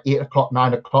drop like 8 o'clock,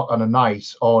 9 o'clock on a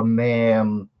night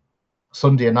on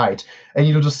Sunday night, and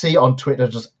you'll just see on Twitter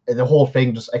just the whole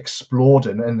thing just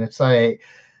exploding. And it's like,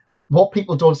 what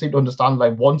people don't seem to understand,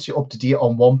 like, once you're up to date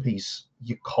on One Piece,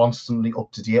 you're constantly up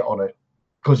to date on it,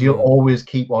 because you'll always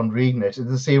keep on reading it. It's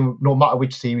the same no matter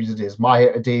which series it is. My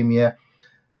Hero Academia,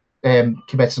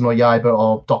 Kimetsu no Yaiba,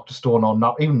 or Doctor Stone,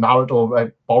 or even Naruto,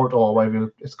 Boruto, or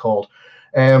whatever it's called.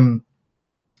 Once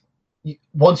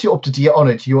you're up to date on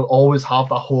it, you'll always have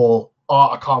that whole,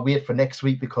 I can't wait for next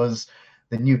week because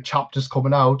the new chapter's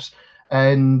coming out.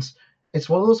 And it's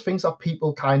one of those things that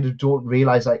people kind of don't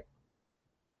realize. Like,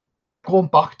 going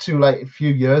back to like a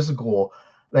few years ago,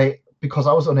 like, because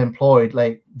I was unemployed,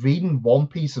 like reading One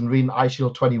Piece and reading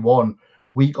iShield 21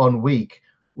 week on week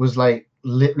was like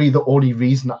literally the only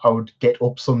reason I would get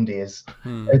up some days.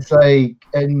 It's like,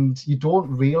 and you don't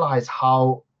realize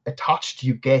how attached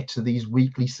you get to these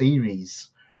weekly series.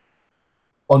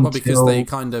 Well, because they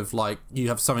kind of like, you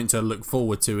have something to look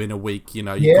forward to in a week, you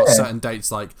know, you've got certain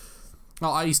dates. Like,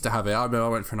 I used to have it. I remember I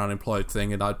went for an unemployed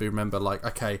thing, and I'd remember like,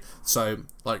 okay, so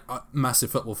like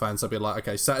massive football fans, I'd be like,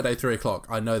 okay, Saturday 3 o'clock,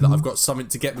 I know that I've got something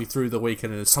to get me through the week,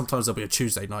 and sometimes there'll be a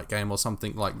Tuesday night game or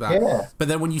something like that. But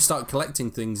then when you start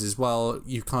collecting things as well,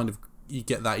 you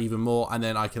get that even more. And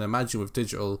then I can imagine with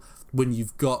digital, when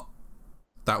you've got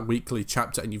that weekly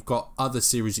chapter and you've got other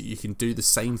series that you can do the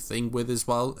same thing with as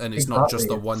well, and it's not just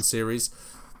the one series,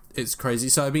 it's crazy.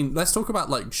 So I mean, let's talk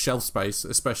about like shelf space,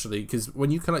 especially because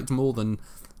when you collect more than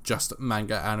just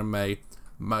manga, anime,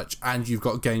 merch, and you've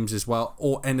got games as well,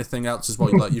 or anything else as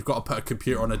well, like you've got to put a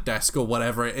computer on a desk or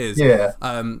whatever it is,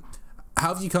 how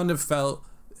have you kind of felt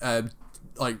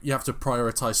like you have to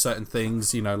prioritize certain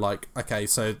things, you know, like, okay,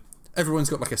 so everyone's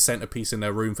got like a centerpiece in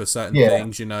their room for certain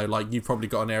things, you know, like you've probably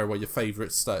got an area where your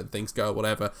favorite certain things go or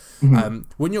whatever.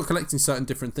 When you're collecting certain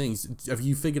different things, have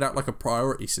you figured out like a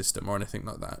priority system or anything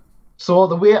like that? So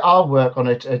the way I work on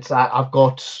it, it's I've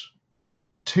got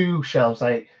 2 shelves.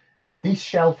 Like, this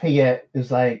shelf here is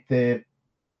like the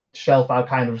shelf I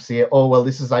kind of see, oh well,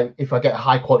 this is like, if I get a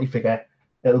high quality figure,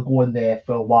 it'll go in there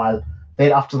for a while.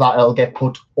 Then after that, it'll get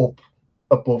put up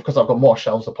above because I've got more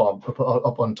shelves up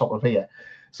on top of here.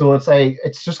 So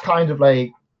it's just kind of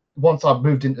like once I've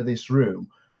moved into this room,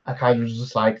 I kind of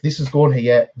just like this is going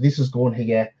here, this is going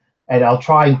here, and I'll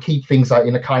try and keep things like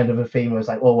in a kind of a theme where it's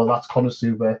like, oh well, that's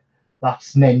Konosuba,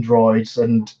 that's Nendroids,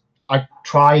 and I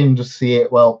try and just see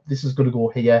it. Well, this is going to go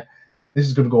here, this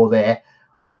is going to go there.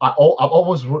 I've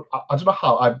always I don't know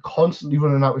how I'm constantly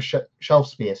running out of shelf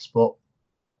space, but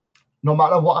no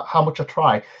matter how much I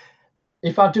try,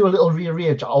 if I do a little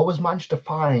rearrange, I always manage to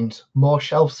find more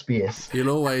shelf space. You'll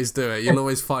always do it. You'll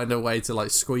always find a way to like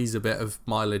squeeze a bit of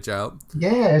mileage out.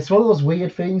 Yeah, it's one of those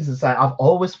weird things. It's like I've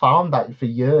always found that for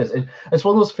years. It's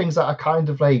one of those things that I kind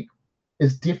of like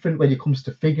is different when it comes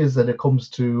to figures than it comes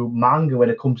to manga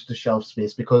when it comes to shelf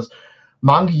space, because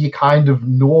manga you kind of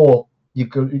know you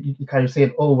kind of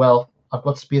saying, oh well, I've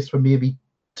got space for maybe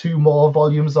 2 more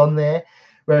volumes on there,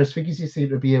 whereas figures you seem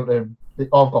to be able to.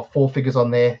 Oh, I've got 4 figures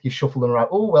on there. You shuffle them around.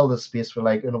 Oh well, there's space for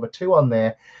like another 2 on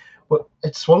there. But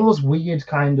it's one of those weird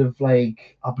kind of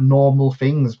like abnormal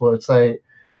things. But it's like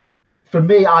for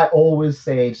me, I always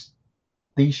said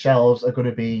these shelves are going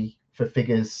to be for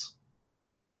figures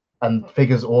and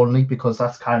figures only, because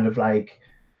that's kind of like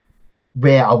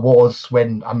where I was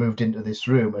when I moved into this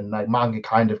room, and like manga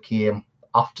kind of came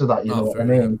after that. You know what I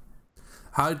mean? Yeah.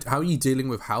 How are you dealing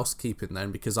with housekeeping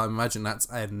then? Because I imagine that's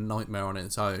a nightmare on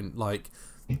its own. Like,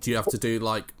 do you have to do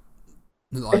like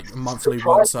monthly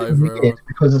once over?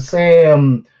 Because it's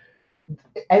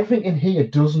everything in here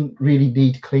doesn't really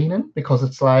need cleaning because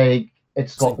it's like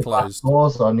it's got the glass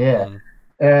doors on. Yeah.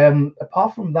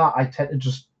 Apart from that, I tend to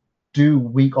just do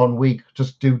week on week,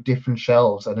 just do different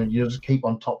shelves, and then you just keep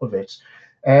on top of it.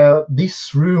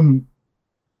 This room,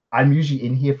 I'm usually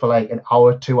in here for like an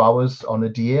hour, 2 hours on a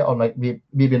day, on like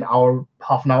maybe an hour,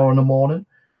 half an hour in the morning,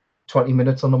 20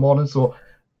 minutes on the morning. So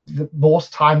the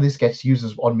most time this gets used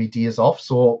is on my days off.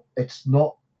 So it's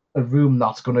not a room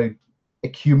that's going to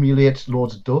accumulate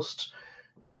loads of dust.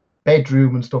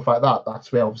 Bedroom and stuff like that,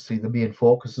 that's where obviously the main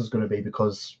focus is going to be,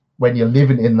 because when you're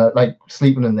living in that, like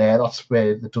sleeping in there, that's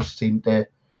where the dust seems to.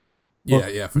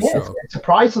 Yeah, for sure. It's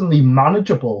surprisingly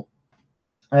manageable.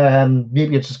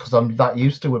 Maybe it's just because I'm that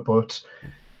used to it, but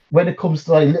when it comes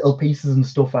to like little pieces and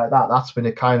stuff like that, that's when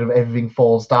it kind of everything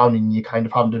falls down and you kind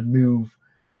of have to move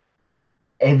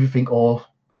everything. Or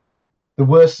the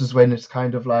worst is when it's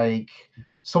kind of like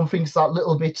something's that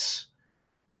little bit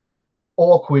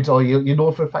awkward, or you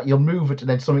know for a fact you'll move it and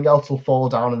then something else will fall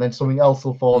down and then something else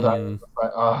will fall down.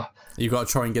 Like, you've got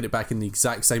to try and get it back in the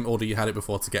exact same order you had it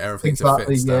before to get everything to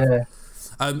fit. Yeah.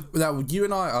 Now, you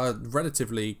and I are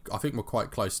relatively, I think we're quite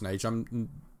close in age. I'm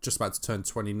just about to turn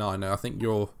 29 now. I think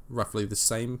you're roughly the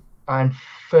same. I'm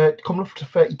coming up to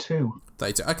 32.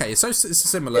 32. Okay, so it's a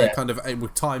similar kind of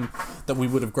time that we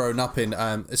would have grown up in,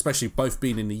 especially both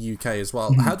being in the UK as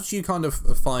well. Mm-hmm. How did you kind of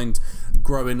find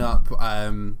growing up,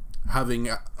 having,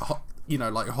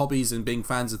 like hobbies and being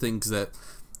fans of things that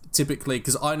typically,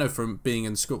 because I know from being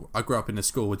in school, I grew up in a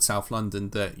school in South London,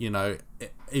 that,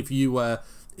 if you were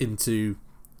into,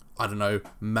 I don't know,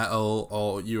 metal,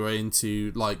 or you were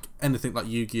into like anything like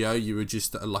Yu-Gi-Oh, you were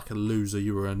just like a loser,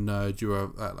 you were a nerd, you were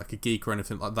like a geek or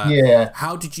anything like that. Yeah.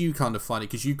 How did you kind of find it?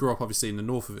 Because you grew up obviously in the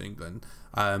north of England.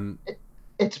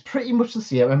 It's pretty much the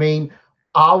same. I mean,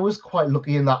 I was quite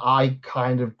lucky in that I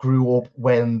kind of grew up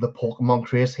when the Pokemon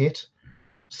craze hit.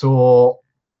 So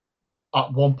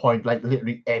at one point, like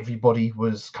literally everybody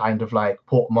was kind of like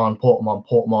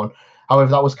Pokemon.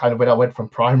 However, that was kind of when I went from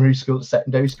primary school to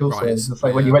secondary school. Right. So it's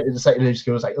like when you went into secondary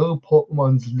school, it's like, oh,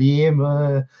 Pokemon's lame.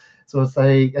 So it's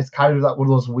like, it's kind of like one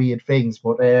of those weird things.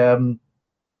 But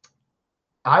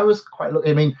I was quite lucky.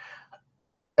 I mean,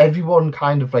 everyone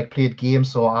kind of like played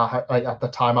games. So I like at the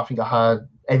time, I think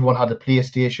everyone had a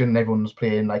PlayStation and everyone was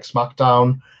playing like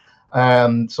SmackDown.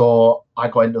 So I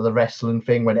got into the wrestling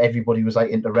thing when everybody was like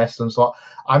into wrestling. So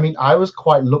I mean, I was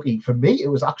quite lucky. For me, it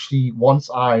was actually once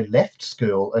I left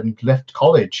school and left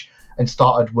college and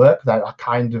started work that I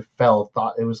kind of felt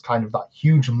that it was kind of that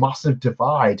huge, massive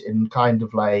divide in kind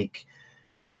of like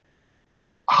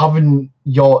having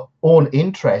your own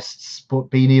interests,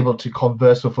 but being able to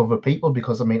converse with other people.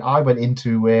 Because I mean, I went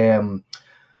into the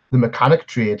mechanic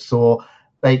trade. So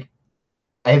like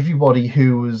everybody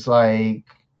who was like,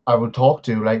 I would talk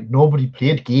to, like nobody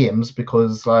played games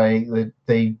because like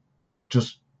they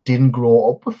just didn't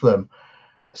grow up with them.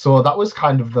 So that was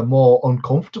kind of the more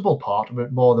uncomfortable part of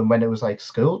it, more than when it was like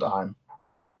school time.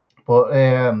 But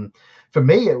for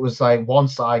me, it was like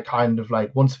once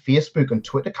Facebook and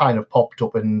Twitter kind of popped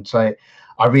up, and like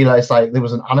I realized like there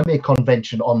was an anime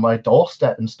convention on my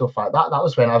doorstep and stuff like that. That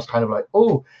was when I was kind of like,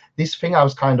 oh, this thing I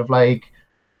was kind of like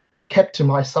kept to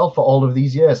myself for all of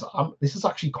these years. This is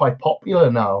actually quite popular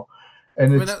now,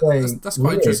 and I mean, it's like that's quite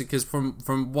weird. interesting because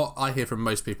from what I hear from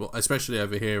most people, especially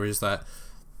over here, is that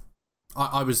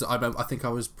I think I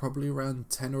was probably around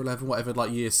 10 or 11, whatever,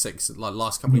 like year 6, like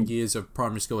last couple of years of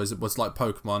primary school, as it was like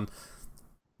Pokemon.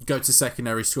 You go to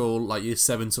secondary school, like year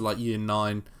 7 to like year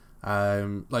 9,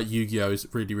 like Yu-Gi-Oh is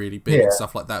really, really big and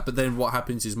stuff like that. But then what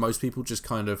happens is most people just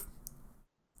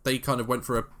they went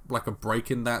for a break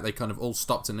in that. They kind of all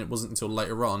stopped, and it wasn't until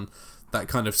later on that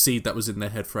kind of seed that was in their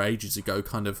head for ages ago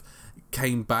kind of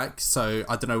came back. So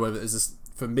I don't know whether it's just,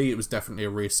 for me, it was definitely a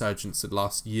resurgence in the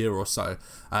last year or so.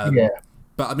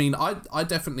 But I mean, I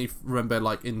definitely remember,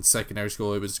 like, in secondary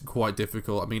school, it was quite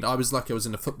difficult. I mean, I was lucky I was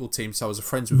in a football team, so I was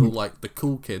friends with all, like, the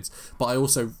cool kids. But I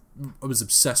was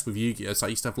obsessed with Yu-Gi-Oh! So I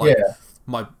used to have, like,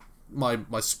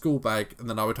 my school bag, and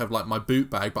then I would have, like, my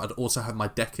boot bag, but I'd also have my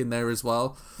deck in there as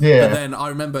well. Yeah. But then I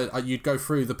remember you'd go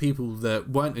through the people that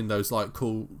weren't in those, like,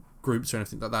 cool groups or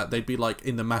anything like that. They'd be, like,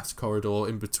 in the maths corridor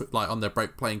in between, like, on their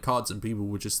break playing cards, and people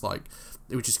would just, like,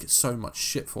 they would just get so much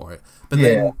shit for it. But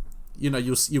then, you know,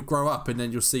 you'll grow up, and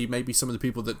then you'll see maybe some of the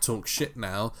people that talk shit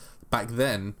now back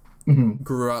then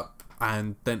grew up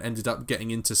and then ended up getting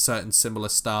into certain similar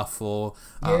stuff. Or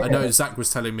I know Zach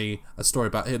was telling me a story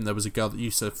about him. There was a girl that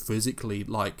used to physically,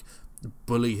 like,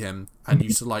 bully him and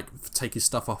used to, like, take his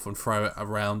stuff off and throw it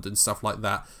around and stuff like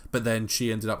that. But then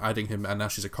she ended up adding him, and now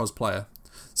she's a cosplayer.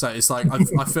 So it's like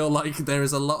I feel like there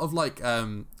is a lot of, like,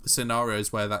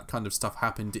 scenarios where that kind of stuff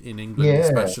happened in England,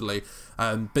 especially.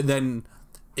 But then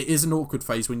it is an awkward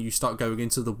phase when you start going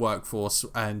into the workforce,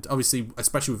 and obviously,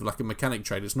 especially with, like, a mechanic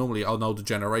trade, it's normally an older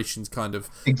generation's kind of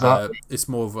it's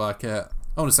more of like a,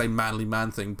 I want to say manly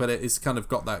man thing, but it's kind of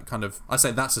got that kind of, I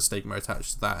say that's a stigma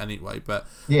attached to that anyway. But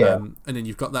and then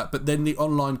you've got that, but then the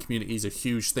online community is a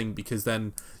huge thing, because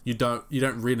then you don't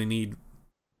really need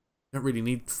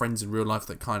friends in real life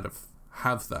that kind of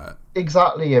have that.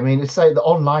 Exactly. I mean, it's like the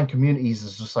online communities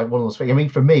is just like one of those things. I mean,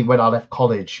 for me, when I left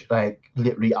college, like,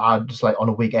 literally, I'd just, like, on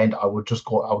a weekend, I would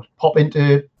pop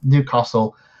into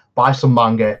Newcastle, buy some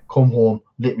manga, come home,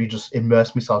 literally just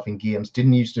immerse myself in games.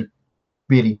 Didn't used to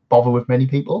really bother with many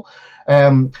people.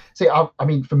 I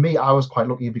mean, for me, I was quite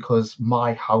lucky because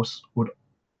my house would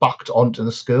backed onto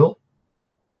the school.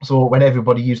 So when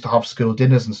everybody used to have school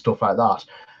dinners and stuff like that,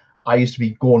 I used to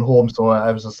be going home. So I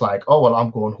was just like, oh, well, I'm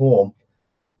going home,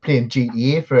 playing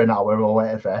GTA for an hour or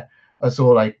whatever. And so,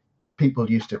 like, people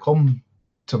used to come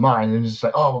to mine and just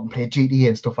like, oh, I can play GTA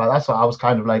and stuff like that. So I was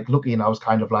kind of, like, lucky, and I was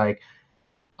kind of like,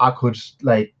 I could,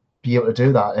 like, be able to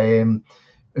do that. I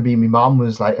mean, my mum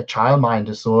was, like, a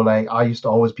childminder, so, like, I used to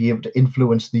always be able to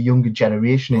influence the younger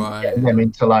generation and getting them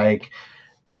into, like,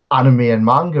 anime and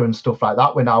manga and stuff like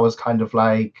that when I was kind of,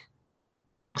 like,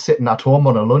 sitting at home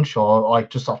on a lunch or, like,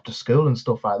 just after school and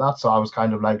stuff like that. So I was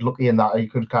kind of, like, lucky in that I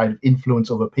could kind of influence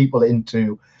other people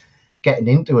into getting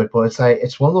into it. But it's like,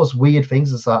 it's one of those weird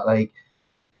things, is that, like,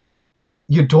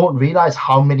 you don't realize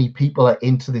how many people are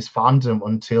into this fandom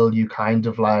until you kind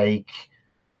of, like,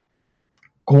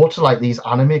 go to, like, these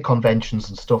anime conventions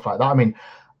and stuff like that. I mean,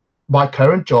 my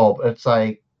current job, it's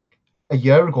like, a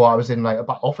year ago I was in, like, a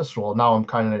back office role. Now I'm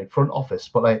kind of in front office,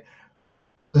 but, like,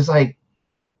 there's, like,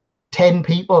 10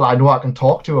 people I know I can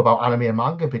talk to about anime and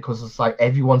manga, because it's like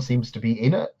everyone seems to be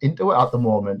into it at the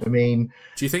moment. I mean,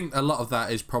 do you think a lot of that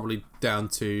is probably down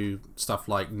to stuff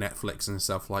like Netflix and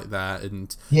stuff like that?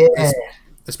 And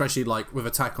especially, like, with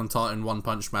Attack on Titan, One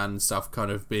Punch Man and stuff kind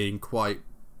of being quite,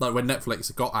 like, when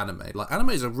Netflix got anime, like, anime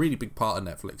is a really big part of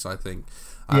Netflix, I think.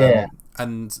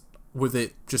 And with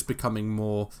it just becoming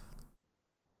more,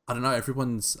 I don't know,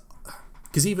 everyone's,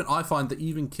 because even I find that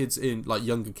even kids in, like,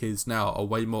 younger kids now are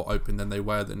way more open than they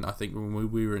were than I think when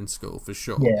we were in school, for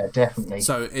sure. Yeah, definitely.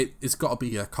 So it's got to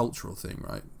be a cultural thing,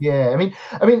 right? Yeah, I mean,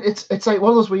 it's like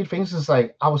one of those weird things. Is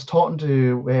like, I was talking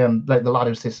to like, the lad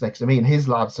who sits next to me, and his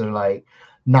lads are like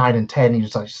 9 and 10. He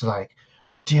was like,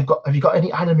 have you got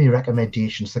any anime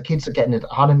recommendations? The kids are getting into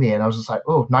anime, and I was just like,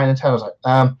 oh, 9 and 10. I was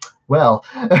like, well,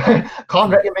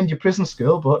 can't recommend your prison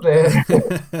school, but then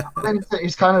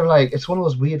it's kind of like, it's one of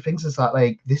those weird things, is that,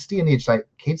 like, this day and age, like,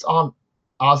 kids aren't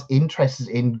as interested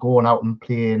in going out and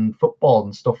playing football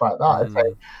and stuff like that. It's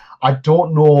like, I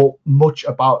don't know much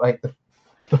about, like,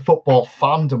 the football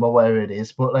fandom or where it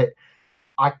is, but, like,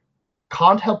 I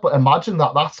can't help but imagine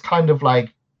that that's kind of,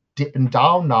 like, dipping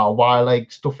down now, while, like,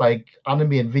 stuff like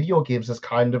anime and video games is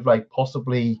kind of, like,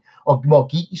 possibly, or more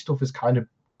geeky stuff is kind of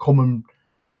coming.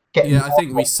 I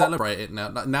think we celebrate it now.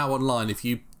 Like, now online, if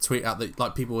you tweet out that,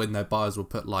 like, people in their bios will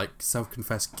put, like,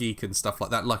 self-confessed geek and stuff like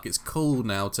that, like, it's cool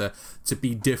now to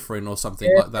be different or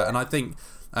something like that. And I think,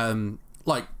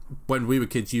 like, when we were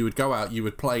kids, you would go out, you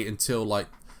would play until, like,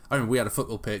 I mean, we had a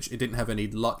football pitch. It didn't have any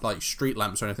like street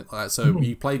lamps or anything like that. So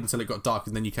you played until it got dark,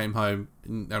 and then you came home.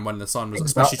 And when the sun was,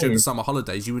 especially during the summer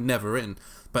holidays, you were never in.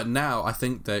 But now I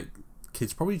think that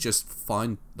kids probably just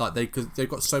find like because they've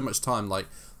got so much time like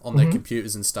on their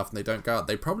computers and stuff, and they don't go out.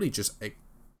 They probably just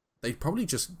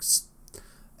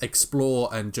explore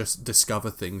and just discover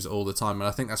things all the time, and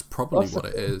I think that's probably what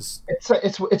it is.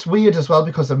 It's weird as well,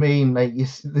 because I mean, like,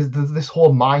 there's this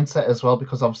whole mindset as well,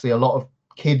 because obviously a lot of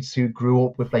kids who grew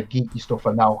up with like geeky stuff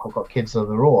and now have got kids of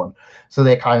their own, so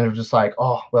they're kind of just like,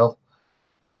 oh well,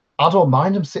 I don't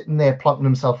mind them sitting there plonking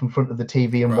himself in front of the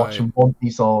TV and watching One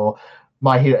Piece or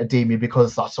My Hero Academia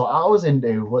because that's what I was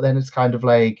into. But then it's kind of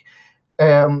like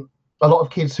a lot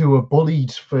of kids who were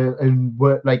bullied and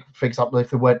were like, for example, if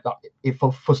they weren't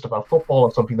fussed about football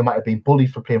or something, they might have been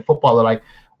bullied for playing football. They're like,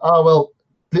 oh well,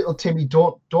 little Timmy,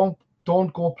 don't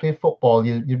go play football.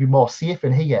 You'll be more safe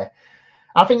in here.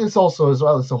 I think it's also as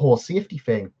well as the whole safety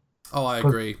thing. Oh, I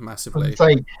agree massively. It's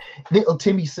like little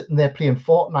Timmy sitting there playing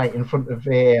Fortnite in front of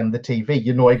the TV.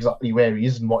 You know exactly where he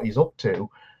is and what he's up to.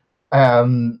 I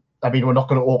mean, we're not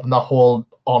going to open that whole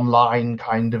online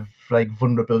kind of like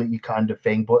vulnerability kind of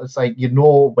thing, but it's like, you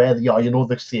know where they are, you know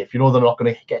they're safe, you know they're not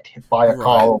going to get hit by a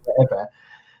car or whatever.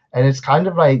 And it's kind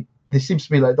of like, this seems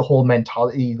to be like the whole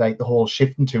mentality, like the whole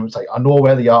shifting to, it's like, I know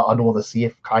where they are, I know they're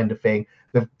safe kind of thing.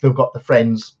 They've got the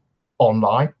friends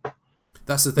online.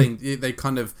 That's the thing. They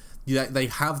kind of, they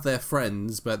have their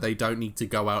friends, but they don't need to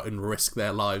go out and risk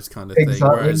their lives kind of thing.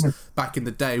 Whereas back in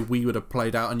the day, we would have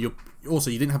played out, and you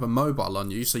didn't have a mobile on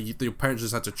you, so your parents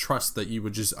just had to trust that you were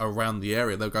just around the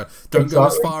area. They'll go, don't go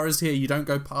as far as here, you don't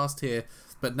go past here.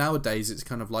 But nowadays, it's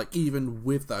kind of like, even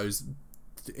with those,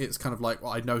 it's kind of like,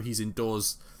 well, I know he's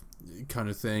indoors kind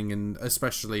of thing. And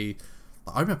especially,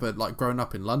 I remember like growing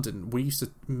up in London, we used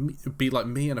to be like,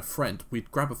 me and a friend, we'd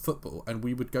grab a football and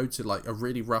we would go to like a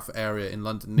really rough area in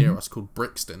London near us called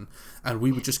Brixton, and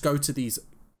we would just go to these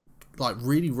like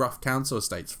really rough council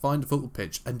estates, find a football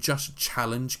pitch and just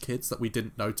challenge kids that we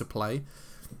didn't know to play.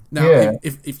 Now,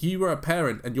 if you were a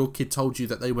parent and your kid told you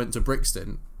that they went to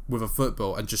Brixton with a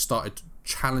football and just started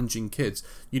challenging kids,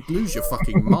 you'd lose your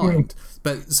fucking mind.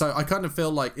 But so I kind of feel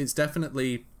like it's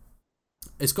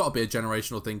got to be a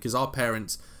generational thing, because our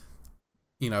parents,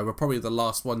 were probably the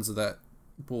last ones that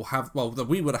will have, that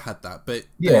we would have had that. But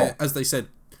as they said,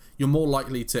 you're more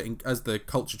likely to, as the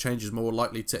culture changes, more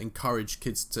likely to encourage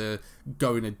kids to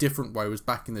go in a different way. Whereas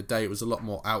back in the day, it was a lot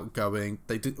more outgoing.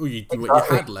 You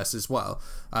had less as well.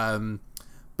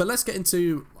 But let's get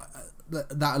into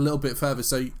that a little bit further.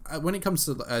 So when it comes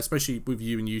to, especially with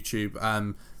you and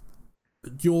YouTube,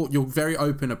 you're very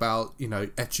open about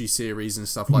ecchi series and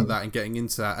stuff like that, and getting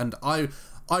into that. And I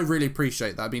really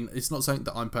appreciate that. I mean, it's not something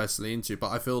that I'm personally into,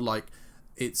 but I feel like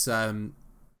it's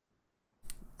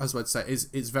as I would say,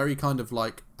 it's very kind of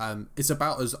like it's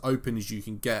about as open as you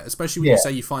can get, especially when you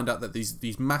say you find out that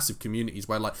these massive communities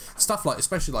where like stuff like,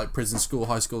 especially like Prison School,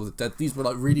 High School of the Dead, these were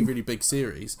like really, really big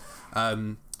series.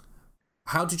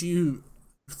 How did you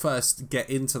first get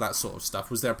into that sort of stuff?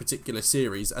 Was there a particular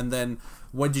series, and then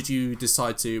when did you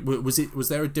decide to, was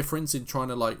there a difference in trying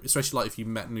to, like, especially like if you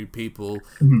met new people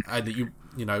and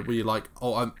were you like,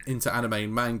 oh, I'm into anime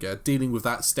and manga, dealing with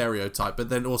that stereotype, but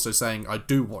then also saying I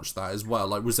do watch that as well,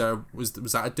 like was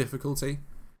that a difficulty?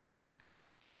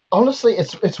 Honestly,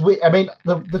 it's weird. I mean,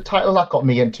 the title that got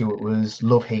me into it was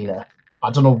Love Hina. I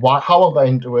don't know how I got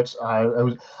into it.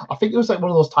 I think it was like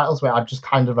one of those titles where I just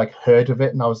kind of like heard of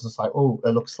it, and I was just like, oh, it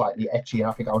looks slightly ecchi. And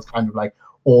I think I was kind of like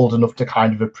old enough to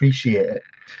kind of appreciate it.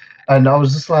 And I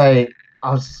was just like,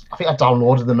 I think I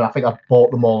downloaded them, and I think I bought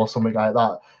them all or something like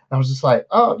that. And I was just like,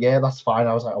 oh yeah, that's fine.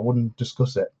 I was like, I wouldn't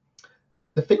discuss it.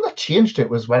 The thing that changed it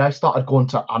was when I started going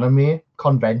to anime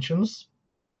conventions,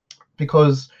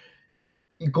 because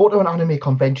you go to an anime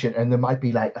convention and there might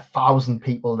be like 1,000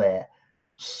 people there,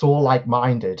 so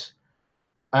like-minded,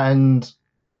 and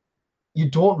you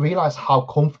don't realize how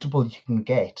comfortable you can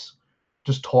get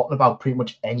just talking about pretty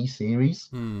much any series.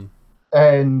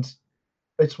 And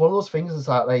it's one of those things is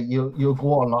that like you'll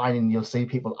go online and you'll see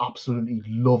people absolutely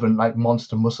loving like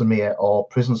Monster Musume or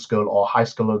Prison School or High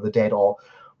School of the Dead or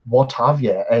what have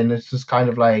you, and it's just kind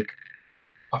of like,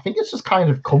 I think it's just kind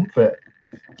of comfort.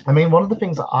 I mean, one of the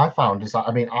things that I found is that,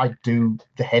 I mean, I do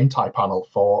the hentai panel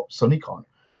for SunnyCon,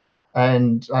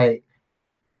 and like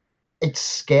it's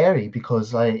scary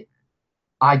because like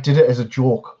I did it as a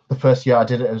joke. The first year I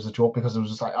did it as a joke because it was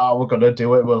just like, oh, we're gonna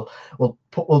do it. We'll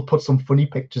put some funny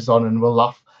pictures on and we'll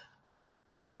laugh.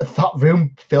 That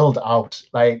room filled out.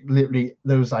 Like literally,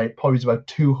 there was like probably about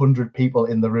 200 people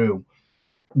in the room.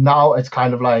 Now it's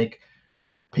kind of like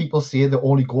people say they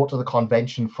only go to the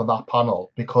convention for that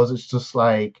panel because it's just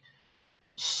like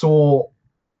so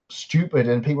stupid,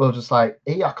 and people are just like,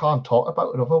 hey, I can't talk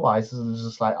about it otherwise. And it's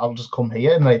just like, I'll just come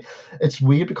here, and like, it's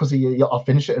weird because I'll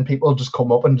finish it and people just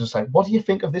come up and just like, what do you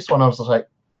think of this one? I was just like,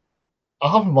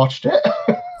 I haven't watched it.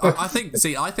 I think.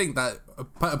 See, I think that.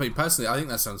 I mean, personally, I think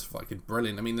that sounds fucking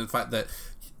brilliant. I mean, the fact that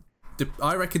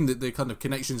I reckon that the kind of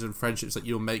connections and friendships that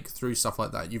you'll make through stuff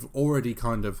like that, you've already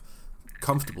kind of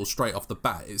comfortable straight off the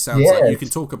bat. It sounds like you can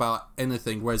talk about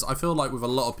anything. Whereas I feel like with a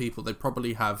lot of people, they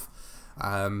probably have,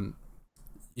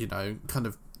 you know, kind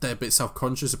of they're a bit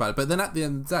self-conscious about it. But then at the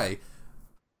end of the day,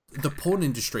 the porn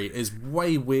industry is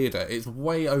way weirder. It's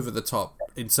way over the top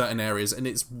in certain areas, and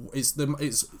it's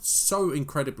so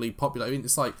incredibly popular. I mean,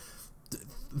 it's like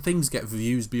things get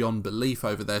views beyond belief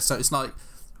over there. So it's like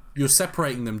you're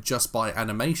separating them just by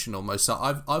animation almost. So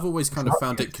I've always kind of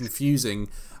found it confusing,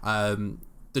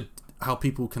 how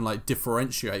people can like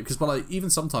differentiate, because like even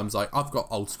sometimes like I've got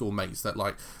old school mates that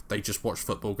like they just watch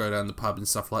football, go down the pub and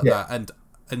stuff like that,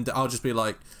 and I'll just be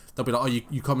like, they'll be like, oh,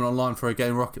 you coming online for a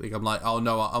game of Rocket League? I'm like, oh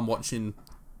no, I'm watching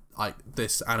like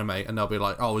this anime, and they'll be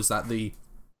like, oh, is that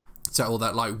all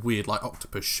that like weird like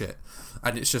octopus shit?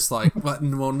 And it's just like,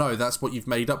 well no, that's what you've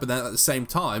made up. But then at the same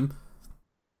time,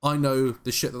 I know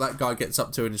the shit that guy gets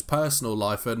up to in his personal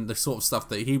life and the sort of stuff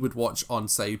that he would watch on,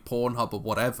 say, Pornhub or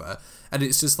whatever. And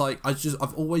it's just like,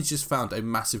 I've always just found a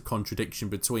massive contradiction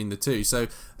between the two. So,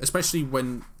 especially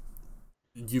when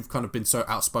you've kind of been so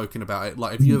outspoken about it,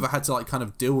 like, have you ever had to, like, kind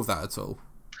of deal with that at all?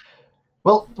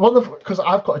 Well, because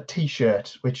I've got a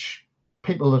T-shirt, which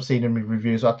people have seen in my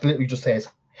reviews, that literally just says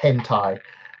hentai,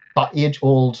 that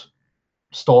age-old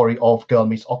story of girl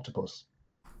meets octopus.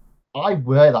 I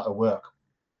wear that at work.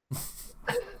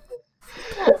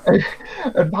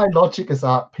 And my logic is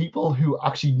that people who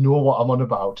actually know what I'm on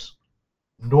about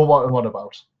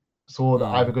so they're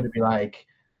either going to be like,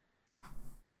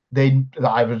 they're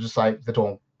either just like, they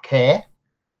don't care,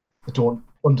 they don't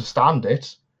understand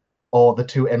it, or they're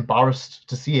too embarrassed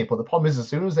to see it. But the problem is, as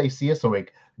soon as they see something,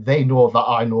 they know that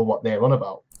I know what they're on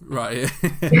about. Right.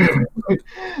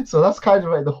 So that's kind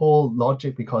of like the whole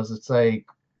logic, because it's like,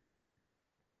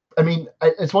 I mean,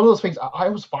 it's one of those things. I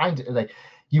always find it like,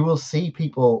 you will see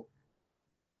people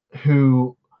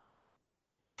who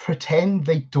pretend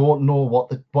they don't know what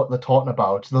they're talking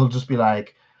about. They'll just be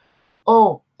like,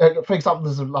 oh, for example,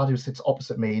 there's a lad who sits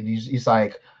opposite me, and he's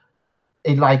like,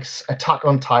 he likes Attack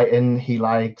on Titan, he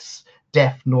likes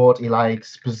Death Note, he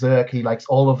likes Berserk, he likes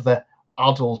all of the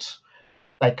adult,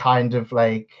 like, kind of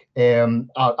like anime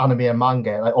and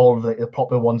manga, like all of the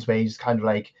proper ones where he's kind of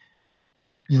like,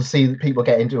 you'll see people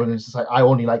get into it and it's just like, I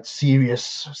only like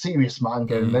serious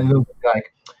manga. And then they'll be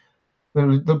like,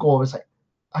 they'll go over and say,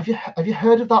 have you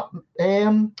heard of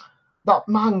that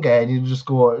manga? And you just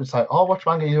go, it's like, oh, what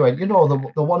manga are you doing? You know,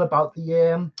 the one about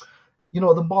the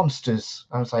the monsters.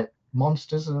 And it's like,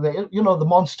 monsters? And they, the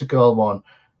Monster Girl one.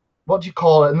 What do you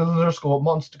call it? And then they'll just go,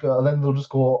 Monster Girl. And then they'll just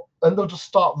go, and they'll just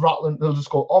start rattling. They'll just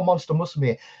go, oh, Monster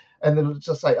Musume. And they'll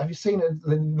just like, have you seen it?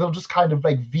 And they'll just kind of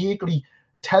like vaguely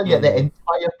tell you the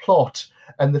entire plot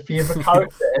and the favorite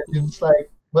character. And it's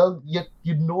like, well, you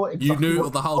know exactly. You knew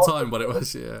the whole time what it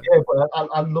was, yeah. Yeah, but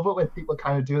I love it when people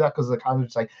kind of do that, because they're kind of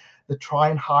just like, they try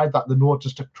and hide that, the note,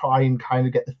 just to try and kind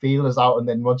of get the feelers out, and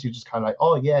then once you just kind of like,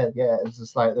 oh yeah, it's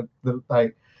just like the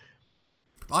like.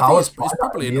 I think it's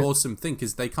probably an awesome thing,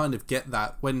 because they kind of get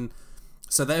that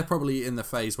so they're probably in the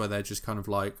phase where they're just kind of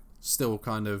like still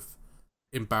kind of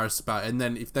embarrassed about it, and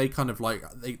then if they kind of like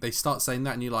they start saying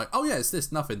that, and you're like, oh yeah, it's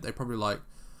this, nothing, they're probably like,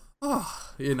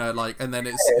 oh, like, and then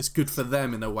it's good for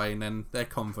them in a way, and then their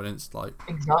confidence, like,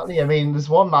 exactly. I mean, there's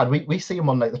one lad, we see him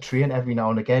on like the train every now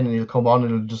and again, and he'll come on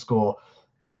and he'll just go,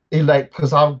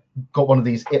 because I've got one of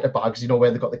these itter bags,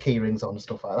 where they've got the key rings on and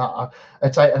stuff like that.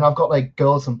 It's like, and I've got like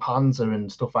Girls and Panzer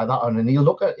and stuff like that on, and he'll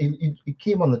look at, he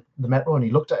came on the metro and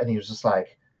he looked at it and he was just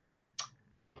like,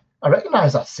 I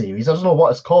recognize that series, I don't know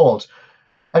what it's called.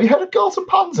 Have you heard of Girls and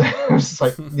Panzer? I was just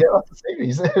like, yeah, that's a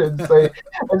series.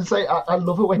 And so I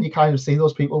love it when you kind of see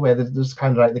those people where they're just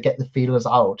kind of like, they get the feelers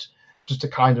out just to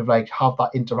kind of like have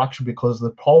that interaction, because they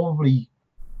probably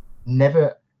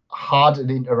never had an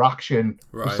interaction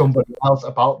with somebody else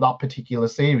about that particular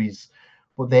series,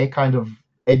 but they kind of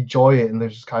enjoy it, and they're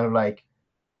just kind of like,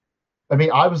 I mean,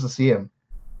 I was the same.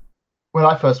 When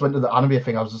I first went to the anime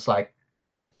thing, I was just like,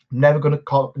 never gonna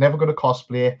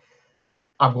cosplay.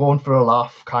 I'm going for a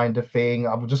laugh kind of thing.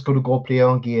 I'm just going to go play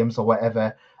on games or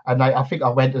whatever. And I think I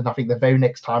went, and I think the very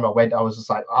next time I went, I was just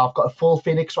like, oh, I've got a full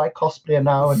Phoenix Wright cosplayer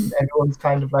now. And everyone's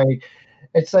kind of like,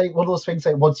 it's like one of those things,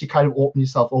 like once you kind of open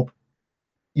yourself up,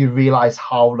 you realize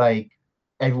how like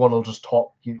everyone will just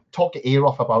talk your ear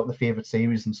off about the favorite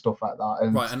series and stuff like that.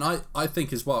 And right, and I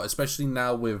think as well, especially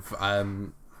now with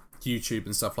YouTube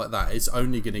and stuff like that, it's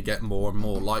only going to get more and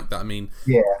more like that. I mean,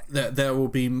 yeah, there will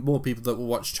be more people that will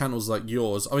watch channels like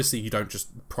yours. Obviously, you don't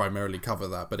just primarily cover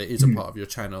that, but it is a part of your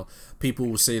channel. People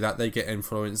will see that, they get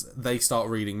influenced, they start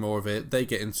reading more of it, they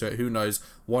get into it. Who knows,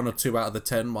 1 or 2 out of the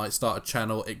 10 might start a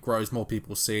channel, it grows, more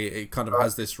people see it. It kind of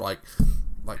has this like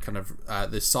kind of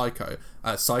this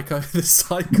this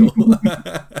cycle.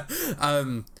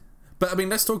 But I mean,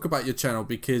 let's talk about your channel,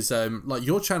 because like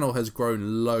your channel has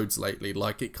grown loads lately.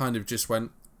 Like it kind of just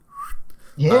went.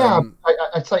 Yeah,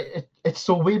 I'd say it's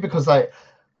so weird because like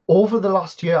over the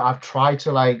last year I've tried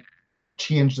to like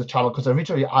change the channel, because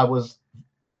originally I was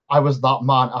that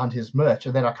man and his merch,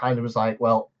 and then I kind of was like,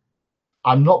 well,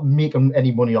 I'm not making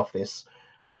any money off this.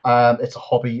 It's a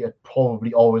hobby. It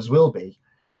probably always will be.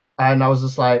 And I was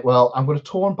just like, well, I'm going to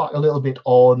tone back a little bit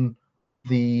on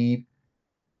the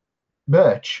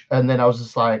merch. And then I was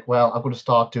just like, well, I'm going to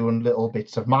start doing little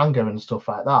bits of manga and stuff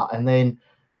like that. And then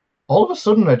all of a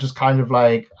sudden, I just kind of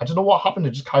like, I don't know what happened.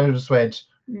 It just kind of just went,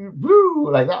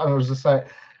 woo, like that. And I was just like,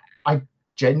 I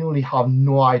genuinely have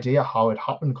no idea how it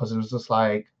happened, because it was just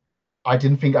like, I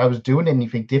didn't think I was doing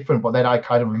anything different. But then I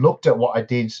kind of looked at what I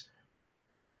did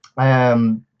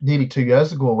nearly 2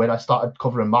 years ago when I started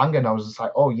covering manga, and I was just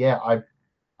like, oh yeah,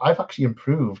 I've actually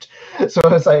improved. So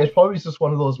it's like, it's probably just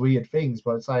one of those weird things,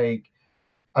 but it's like,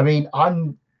 I mean,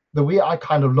 the way I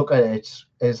kind of look at it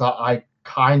is that I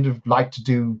kind of like to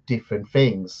do different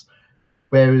things,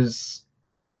 whereas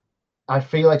I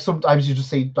feel like sometimes you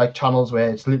just see like channels where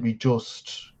it's literally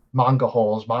just manga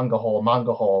hauls, manga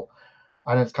haul,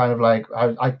 and it's kind of like I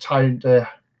like to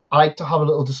have a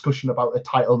little discussion about a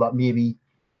title that maybe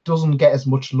doesn't get as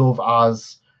much love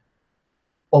as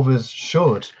others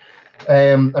should.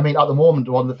 I mean, at the moment,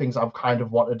 one of the things I've kind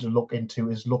of wanted to look into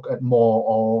is look at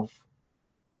more of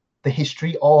the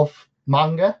history of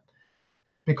manga,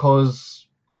 because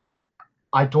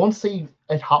I don't see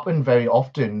it happen very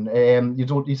often.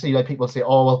 You see like people say,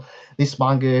 oh, well, this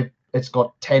manga, it's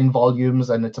got 10 volumes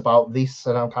and it's about this,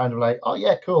 and I'm kind of like, oh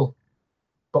yeah, cool.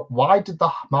 But why did the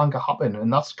manga happen?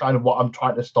 And that's kind of what I'm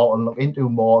trying to start and look into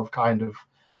more of, kind of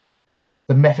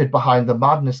the method behind the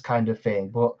madness kind of thing.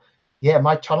 But yeah,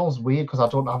 my channel's weird because I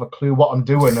don't have a clue what I'm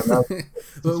doing. And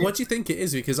well, what do you think it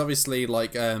is? Because obviously,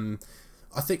 like,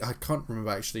 I think I can't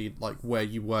remember actually, like, where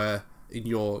you were in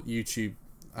your YouTube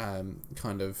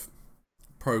kind of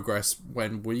progress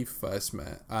when we first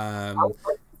met.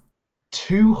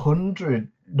 200,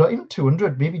 not even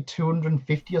 200, maybe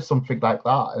 250 or something like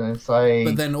that. And it's like,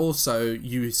 but then also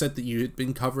you said that you had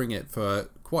been covering it for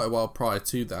quite a while prior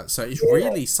to that, so it's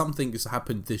really something that's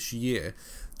happened this year.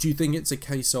 Do you think it's a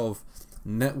case of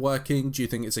networking? Do you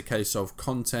think it's a case of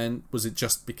content? Was it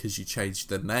just because you changed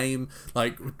the name?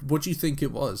 Like, what do you think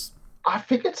it was? I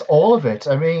think it's all of it.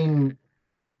 I mean,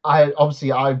 we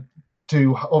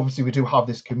do have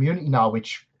this community now,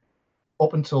 which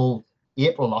up until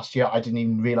April last year I didn't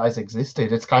even realize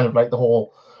existed. It's kind of like the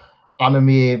whole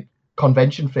anime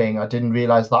convention thing. I didn't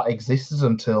realize that existed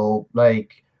until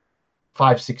like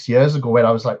 5-6 years ago, when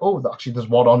I was like, oh, actually there's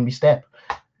one on my step.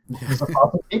 There's a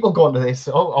lot of people going to this.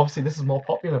 Oh, obviously this is more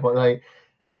popular. But like,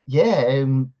 yeah,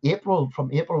 from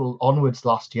April onwards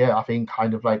last year, I think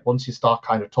kind of like once you start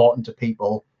kind of talking to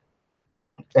people,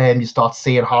 you start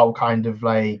seeing how kind of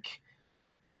like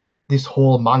this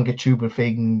whole manga tuber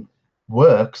thing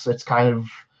works. It's kind of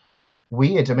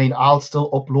weird. I mean, I'll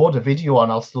still upload a video and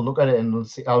I'll still look at it and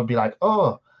I'll be like,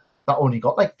 oh, that only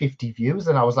got like 50 views.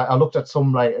 And I was like, I looked at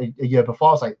some like a year before,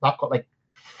 I was like, that got like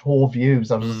 4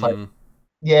 views. I was just like,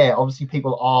 yeah, obviously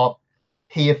people are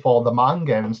here for the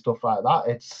manga and stuff like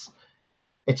that.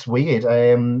 It's weird.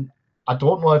 I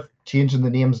don't know if changing the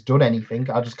name's done anything.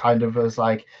 I just kind of was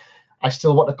like, I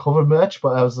still want to cover merch,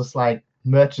 but I was just like,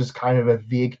 merch is kind of a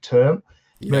vague term.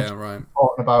 Yeah, right.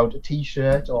 Talking about a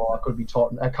t-shirt, or I could be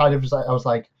talking. I was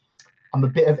like, I'm a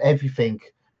bit of everything.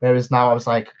 Whereas now I was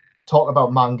like, talk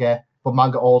about manga, but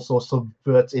manga also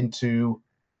subverts into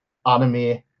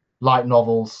anime, light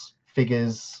novels,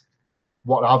 figures,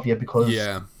 what have you. Because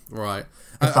yeah, right.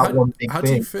 How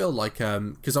do you feel like?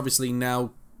 Because obviously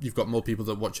now you've got more people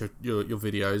that watch your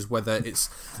videos. Whether it's,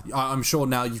 I'm sure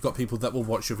now you've got people that will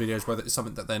watch your videos, whether it's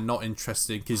something that they're not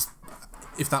interested in. Because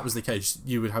if that was the case,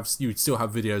 you would still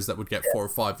have videos that would get 4 or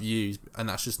 5 views, and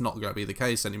that's just not going to be the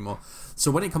case anymore.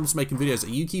 So when it comes to making videos, are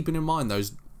you keeping in mind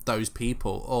those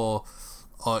people, or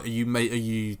are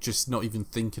you just not even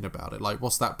thinking about it? Like,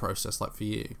 what's that process like for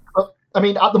you? Well, I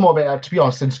mean, at the moment, to be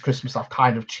honest, since Christmas, I've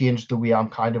kind of changed the way I'm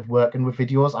kind of working with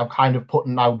videos. I'm kind of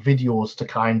putting out videos to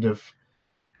kind of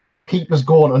keep us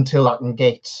going until I can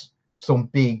get some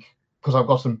big, because I've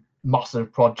got some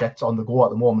massive projects on the go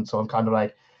at the moment. So I'm kind of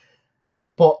like,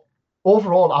 but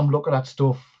overall, I'm looking at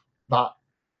stuff that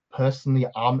personally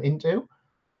I'm into.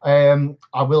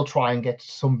 I will try and get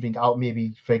something out,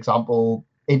 maybe, for example,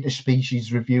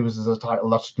 Interspecies Reviews is a title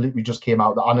that's literally just came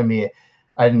out, the anime.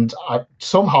 And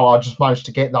somehow I just managed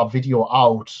to get that video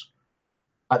out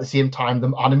at the same time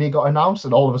the anime got announced,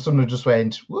 and all of a sudden it just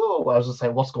went, whoa, I was just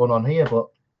like, what's going on here? But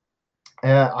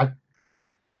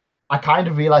I kind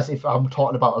of realized if I'm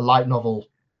talking about a light novel,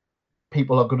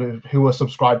 people are going to, who are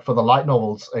subscribed for the light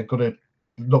novels, are going to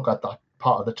look at that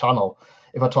part of the channel.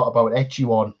 If I talk about ecchi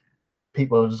one,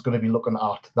 people are just going to be looking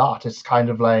at that. It's kind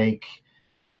of like,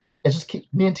 it just keeps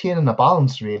maintaining a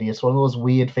balance, really. It's one of those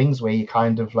weird things where you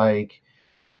kind of like,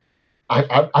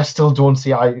 I still don't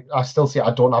see, I still see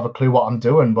I don't have a clue what I'm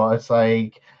doing, but it's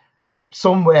like,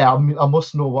 somewhere I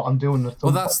must know what I'm doing.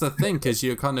 Well, that's the thing, because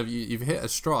you're kind of, you've hit a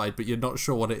stride, but you're not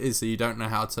sure what it is, so you don't know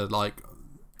how to like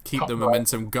keep the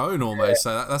momentum going almost.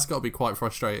 So that's got to be quite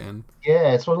frustrating.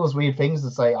 Yeah, it's one of those weird things.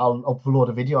 It's like I'll upload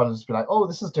a video and just be like, oh,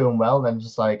 this is doing well, and then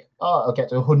just like, oh, I'll get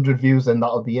to 100 views and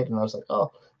that'll be it. And I was like,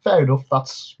 oh, fair enough,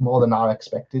 that's more than I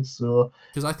expected. So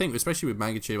because I think, especially with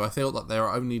MangaTube, I feel that there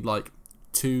are only like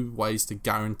 2 ways to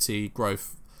guarantee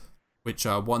growth, which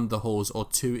are 1, the hauls, or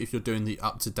 2, if you're doing the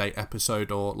up-to-date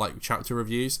episode or like chapter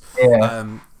reviews.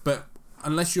 Yeah. But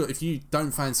unless if you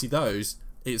don't fancy those,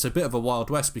 it's a bit of a wild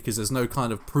west, because there's no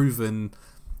kind of proven,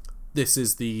 this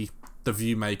is the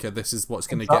view maker, this is what's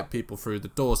going to get people through the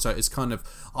door. So it's kind of,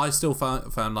 I still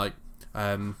found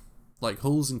like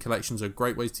hauls and collections are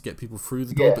great ways to get people through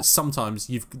the door, but sometimes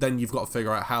you've got to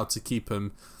figure out how to keep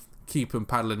them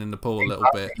paddling in the pool a little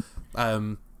bit.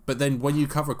 But then when you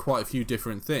cover quite a few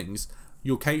different things,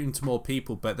 you're catering to more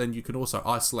people, but then you can also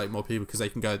isolate more people, because they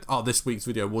can go, oh, this week's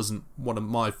video wasn't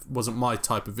my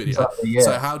type of video. Exactly, yeah.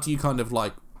 So how do you kind of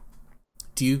like,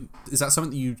 is that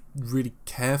something that you really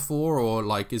care for, or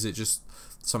like, is it just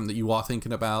something that you are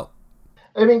thinking about?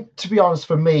 I mean, to be honest,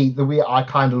 for me, the way I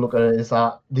kind of look at it is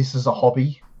that this is a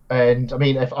hobby. And I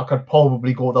mean, if I could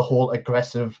probably go the whole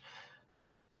aggressive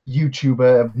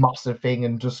YouTuber massive thing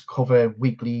and just cover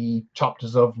weekly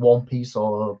chapters of One Piece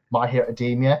or My Hero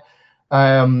Academia,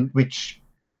 which,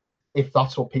 if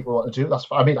that's what people want to do, that's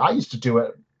fine. I mean, I used to do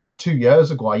it 2 years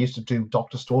ago. I used to do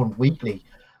Dr. Stone weekly,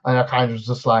 and I kind of was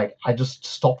just like, I just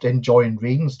stopped enjoying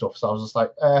reading stuff. So I was just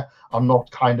like, I'm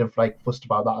not kind of like fussed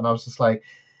about that. And I was just like,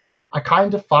 I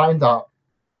kind of find that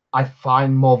I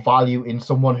find more value in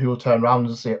someone who will turn around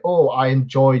and say, oh, I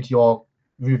enjoyed your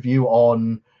review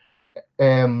on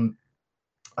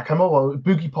I can't remember,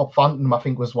 Boogie Pop Phantom, I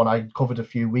think, was one I covered a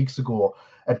few weeks ago,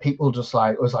 and people just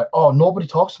like, it was like, oh, nobody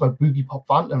talks about Boogie Pop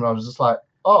Phantom, and I was just like,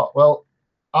 oh, well,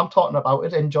 I'm talking about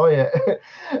it, enjoy it.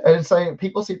 And it's like,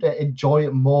 people seem to enjoy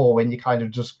it more when you kind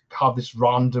of just have this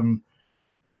random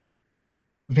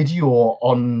video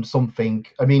on something.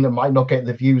 I mean, it might not get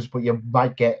the views, but you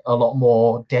might get a lot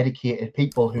more dedicated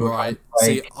people who are kind of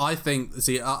like, I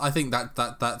think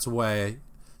that's where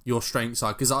your strengths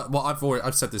are, because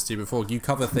I've said this to you before. You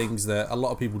cover things that a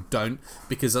lot of people don't,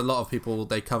 because a lot of people,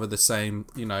 they cover the same,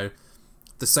 the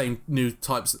same new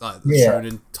types, like the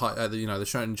shonen type, the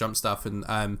shonen jump stuff, and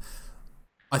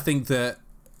I think that,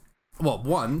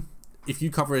 one, if you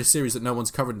cover a series that no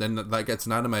one's covered, then that gets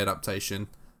an anime adaptation,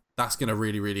 that's going to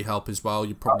really, really help as well.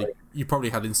 You probably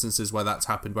had instances where that's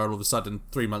happened, where all of a sudden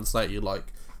 3 months later you're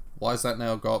like, why has that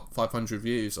now got 500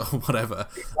 views or whatever?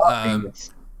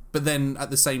 But then at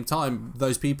the same time,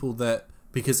 those people that,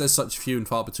 because there's such few and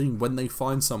far between, when they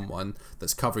find someone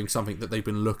that's covering something that they've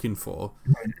been looking for,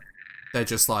 they're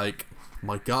just like,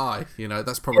 my guy,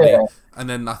 that's probably, and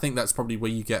then I think that's probably where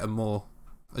you get a more,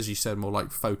 as you said, more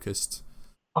like focused.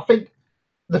 I think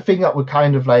the thing that we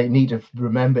kind of like need to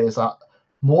remember is that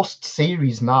most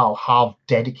series now have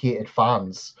dedicated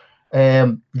fans.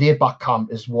 Laid Back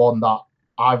Camp is one that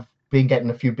I've been getting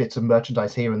a few bits of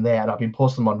merchandise here and there, and I've been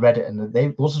posting them on Reddit, and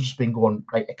those have just been going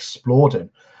like exploding.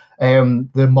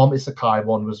 The Mom Isekai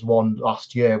one was one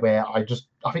last year where I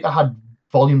think I had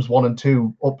volumes 1 and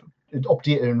 2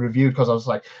 updated and reviewed, because I was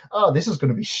like, oh, this is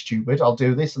going to be stupid, I'll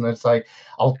do this, and it's like,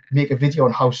 I'll make a video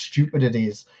on how stupid it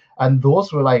is. And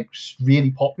those were like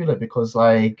really popular, because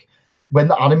like when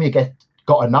the anime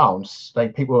got announced,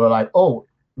 like people were like, oh,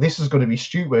 this is going to be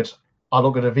stupid. I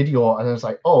look at a video and it's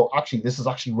like, oh, actually, this is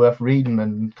actually worth reading.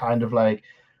 And kind of like,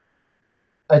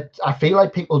 I feel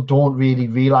like people don't really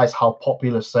realize how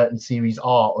popular certain series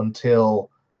are until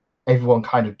everyone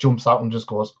kind of jumps out and just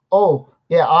goes, oh,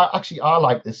 yeah, I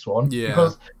like this one. Yeah.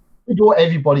 Because we know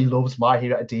everybody loves My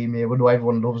Hero Academia. We know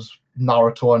everyone loves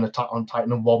Naruto and Attack on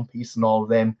Titan and One Piece and all of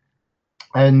them.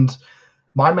 And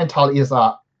my mentality is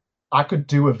that I could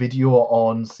do a video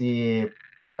on, say,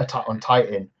 Attack on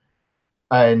Titan,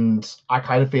 and I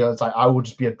kind of feel it's like I would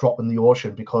just be a drop in the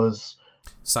ocean because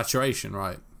Saturation,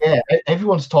 right? yeah,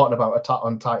 everyone's talking about Attack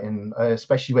on Titan,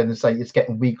 especially when they say it's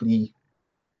getting weekly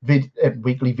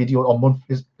video or month.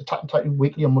 Is Attack on Titan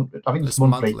weekly or month? I think it's It's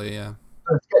monthly. monthly, yeah.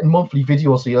 It's getting monthly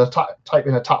videos, so you'll type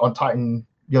in Attack on Titan,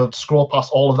 you'll scroll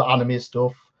past all of the anime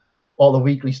stuff, all the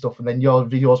weekly stuff, and then your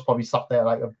video's probably sat there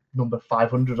like a number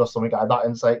 500 or something like that,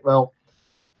 and it's like, well,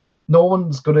 no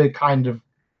one's gonna kind of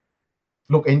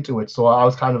look into it. So I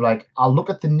was kind of like, I'll look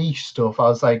at the niche stuff. I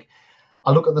was like,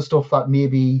 I look at the stuff that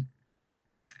maybe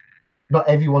not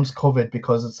everyone's covered,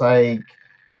 because it's like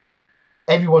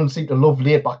everyone seemed to love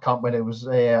Laidback Camp when it was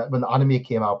when the anime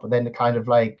came out, but then it kind of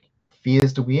like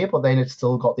phased away. But then it's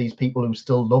still got these people who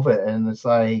still love it, and it's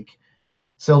like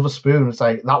Silver Spoon. It's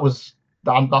like that's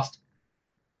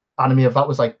anime of that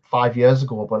was like 5 years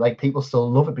ago, but like people still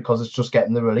love it because it's just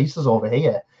getting the releases over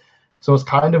here. So it's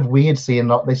kind of weird seeing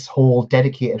that this whole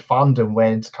dedicated fandom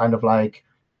when it's kind of like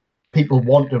people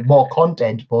wanted more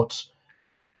content, but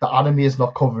the anime is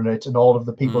not covering it, and all of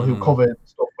the people who cover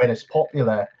stuff when it's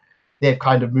popular, they've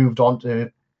kind of moved on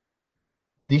to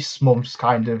this month's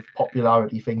kind of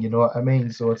popularity thing, you know what I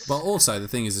mean? So it's... But also the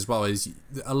thing is as well is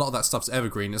a lot of that stuff's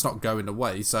evergreen. It's not going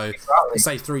away. So Exactly.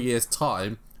 say 3 years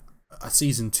time, a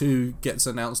season 2 gets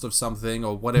announced of something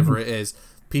or whatever it is.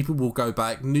 People will go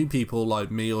back. New people like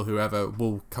me or whoever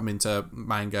will come into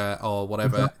manga or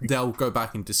whatever. Exactly. They'll go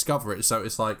back and discover it. So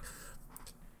it's like,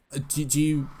 do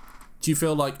you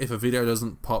feel like if a video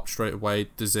doesn't pop straight away,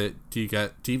 do you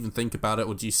even think about it,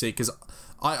 or do you see it? Because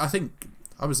I think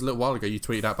I was a little while ago, you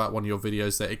tweeted out about one of your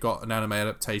videos that it got an anime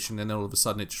adaptation and then all of a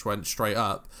sudden it just went straight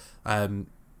up. Yeah,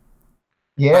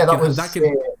 that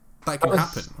can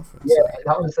happen. Yeah,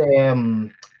 that was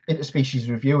Interspecies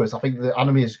Reviewers. I think the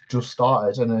anime has just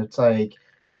started, and it's like,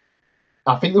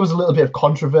 I think there was a little bit of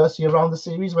controversy around the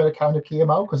series when it kind of came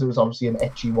out, because it was obviously an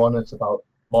ecchi one. It's about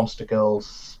monster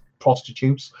girls,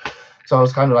 prostitutes. So I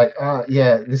was kind of like,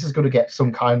 yeah, this is going to get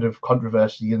some kind of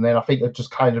controversy. And then I think it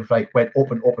just kind of like went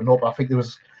up and up and up. I think there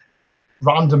was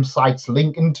random sites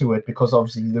linking to it, because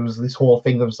obviously there was this whole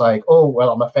thing that was like, oh, well,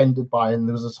 I'm offended by it. And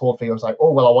there was this whole thing I was like,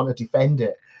 oh, well, I want to defend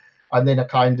it. And then I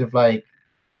kind of like,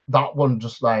 that one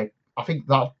just like, I think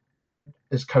that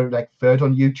is kind of like third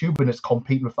on YouTube, and it's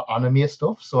competing with the anime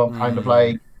stuff. So I'm kind of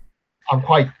like, I'm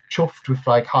quite chuffed with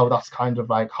like how that's kind of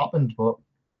like happened. But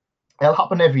it'll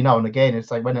happen every now and again.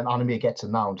 It's like when an anime gets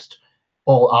announced,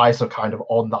 all eyes are kind of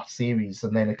on that series,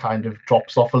 and then it kind of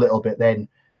drops off a little bit. Then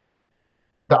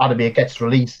the anime gets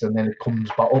released, and then it comes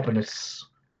back up, and it's...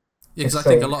 Yeah, because I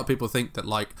think a lot of people think that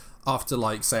like after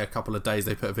like say a couple of days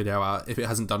they put a video out, if it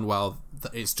hasn't done well,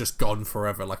 it's just gone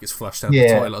forever, like it's flushed down the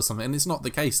toilet or something. And it's not the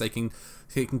case. It can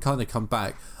kind of come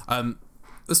back.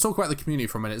 Let's talk about the community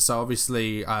for a minute. So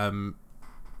obviously, part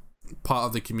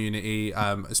of the community,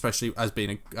 especially as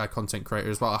being a content creator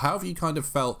as well, how have you kind of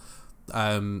felt?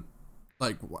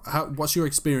 What's your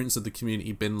experience of the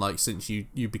community been like since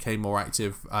you became more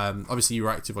active? Obviously you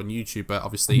were active on YouTube, but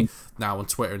obviously now on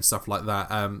Twitter and stuff like that.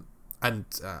 And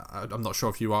I'm not sure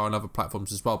if you are on other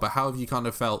platforms as well, but how have you kind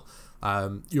of felt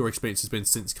your experience has been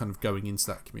since kind of going into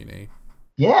that community?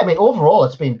 Yeah, I mean, overall,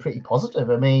 it's been pretty positive.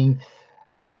 I mean,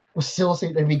 we still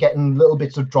seem to be getting little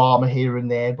bits of drama here and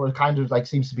there, but it kind of like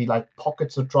seems to be like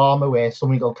pockets of drama where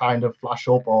something will kind of flash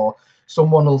up, or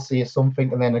someone will say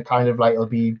something, and then it kind of like it'll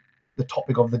be the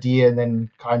topic of the day, and then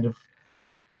kind of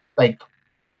like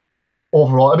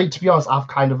overall, I mean, to be honest, I've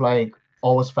kind of like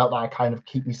always felt that I kind of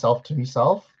keep myself to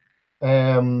myself.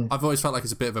 I've always felt like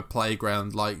it's a bit of a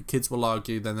playground. Like kids will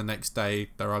argue, then the next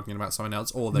day they're arguing about something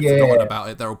else, or they've forgotten about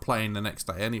it. They're all playing the next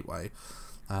day anyway.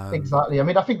 Exactly. I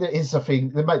mean, I think there is a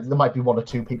thing. There might be one or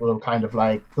two people who kind of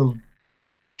like they'll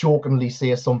jokingly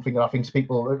say something, and I think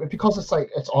people, because it's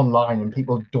like it's online and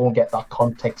people don't get that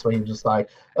context where you're just like,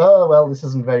 oh well, this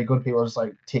isn't very good. People just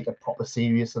like take it proper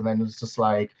serious, and then it's just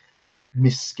like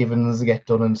misgivings get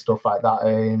done and stuff like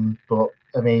that. But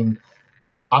I mean,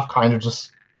 I've kind of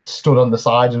just stood on the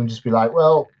side and just be like,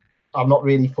 well, I'm not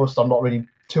really fussed. I'm not really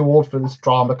too old for this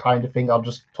drama kind of thing. I'll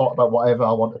just talk about whatever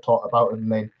I want to talk about,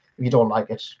 and then if you don't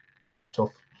like it, tough.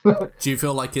 Do you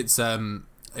feel like it's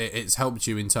helped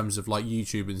you in terms of like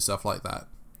YouTube and stuff like that?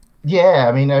 Yeah,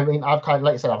 I mean, I've kind of,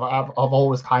 like I said, I've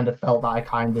always kind of felt that I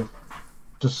kind of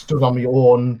just stood on my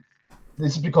own.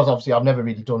 This is because obviously I've never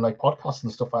really done like podcasts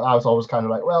and stuff like that. I was always kind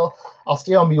of like, well, I'll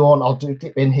stay on my own. I'll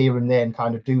dip in here and there and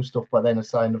kind of do stuff, but then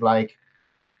it's kind of like,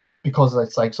 because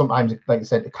it's like sometimes, like I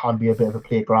said, it can be a bit of a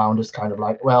playground. It's kind of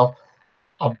like, well,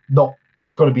 I'm not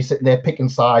got to be sitting there picking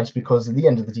sides, because at the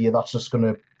end of the day, that's just going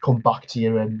to come back to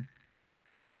you in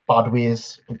bad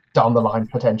ways down the line,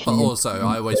 potentially. But also,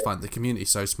 I always find the community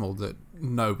so small that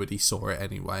nobody saw it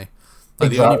anyway.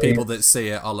 Like, Exactly. the only people that see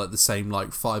it are like the same,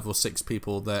 like 5 or 6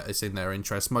 people that it's in their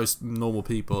interest. Most normal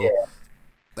people,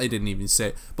 they didn't even see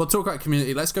it. But talk about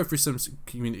community. Let's go through some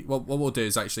community. What we'll do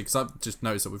is actually, because I've just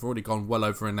noticed that we've already gone well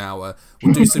over an hour,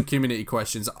 we'll do some community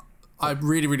questions. I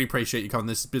really, really appreciate you coming.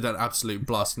 This has been an absolute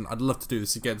blast, and I'd love to do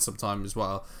this again sometime as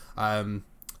well.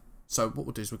 So what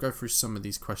we'll do is we'll go through some of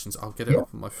these questions. I'll get it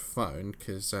off on my phone,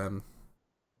 because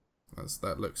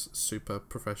that looks super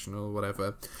professional or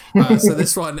whatever. So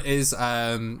this one is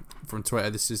from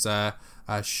Twitter. This is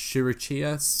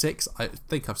Shirichia6. I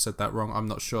think I've said that wrong. I'm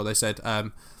not sure. They said,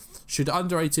 should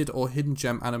underrated or hidden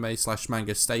gem anime /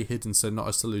 manga stay hidden so not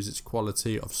as to lose its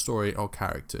quality of story or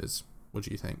characters? What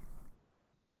do you think?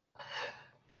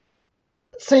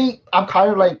 See, I'm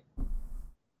kind of like,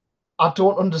 I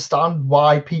don't understand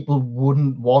why people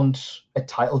wouldn't want a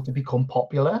title to become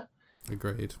popular.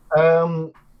 Agreed.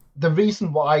 The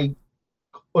reason why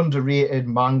underrated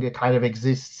manga kind of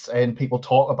exists and people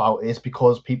talk about it is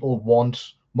because people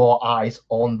want more eyes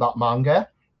on that manga.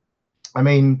 I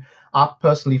mean, I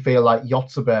personally feel like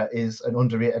Yotsuba is an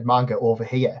underrated manga over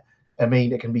here. I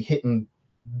mean, it can be hitting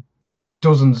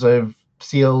dozens of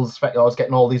sales, it's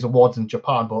getting all these awards in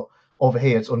Japan, but over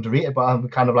here it's underrated. But I'm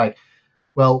kind of like,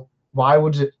 well, why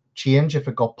would it change if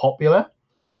it got popular?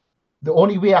 The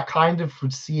only way I kind of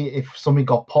would see it, if something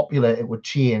got popular, it would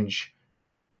change,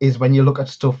 is when you look at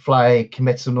stuff like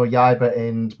Kimetsu no Yaiba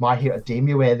and My Hero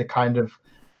Academia, where the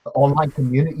online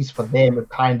communities for them have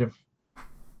kind of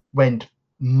went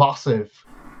massive,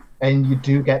 and you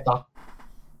do get that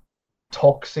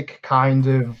toxic kind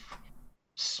of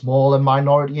smaller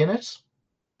minority in it.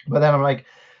 But then I'm like,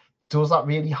 does that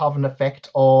really have an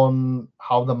effect on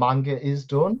how the manga is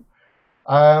done?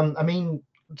 I mean,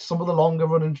 some of the longer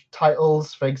running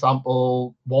titles, for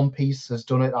example, One Piece has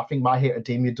done it. I think My Hero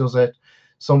Academia does it.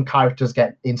 Some characters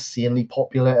get insanely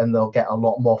popular and they'll get a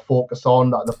lot more focus on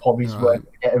that the probably weren't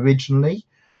get originally.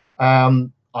 I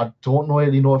don't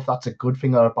really know if that's a good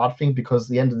thing or a bad thing, because at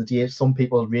the end of the day, some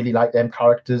people really like them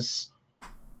characters.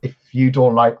 If you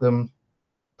don't like them,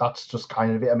 that's just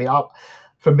kind of it. I mean,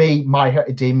 for me, My Hero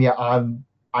Academia,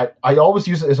 I always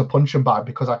use it as a punching bag,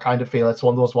 because I kind of feel it's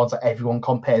one of those ones that everyone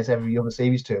compares every other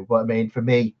series to. But I mean, for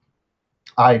me,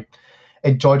 I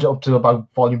enjoyed it up to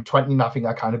about volume 20, and I think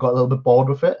I kind of got a little bit bored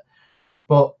with it.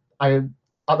 But at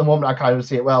the moment, I kind of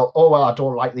see it, I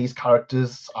don't like these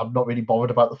characters. I'm not really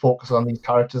bothered about the focus on these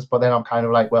characters. But then I'm kind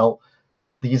of like, well,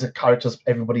 these are characters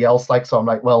everybody else likes. So I'm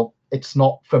like, well, it's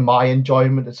not for my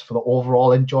enjoyment. It's for the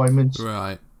overall enjoyment.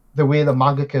 Right. The way the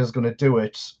mangaka is going to do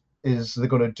it is they're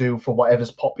going to do for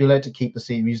whatever's popular to keep the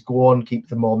series going, keep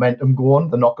the momentum going.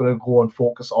 They're not going to go and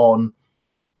focus on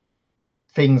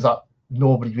things that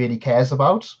nobody really cares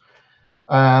about.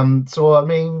 So, I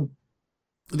mean...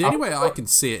 The only way I can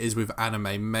see it is with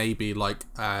anime. Maybe like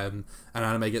an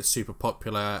anime gets super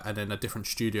popular and then a different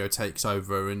studio takes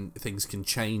over and things can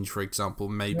change, for example.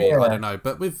 Maybe, I don't know.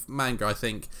 But with manga, I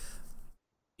think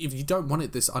if you don't want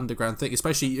it this underground thing,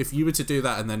 especially if you were to do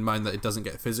that and then moan that it doesn't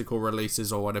get physical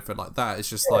releases or whatever like that, it's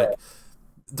just like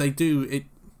they do it.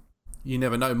 You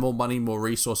never know. More money, more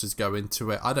resources go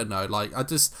into it. I don't know. Like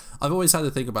I've always had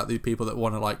to think about these people that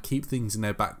want to like keep things in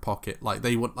their back pocket. Like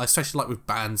they want, especially like with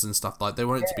bands and stuff. Like they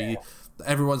want it to be.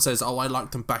 Everyone says, "Oh, I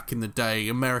liked them back in the day.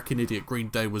 American Idiot, Green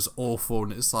Day was awful,"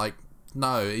 and it's like,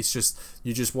 no, it's just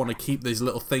you just want to keep these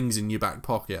little things in your back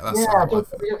pocket. That's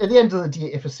at the end of the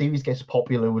day, if a series gets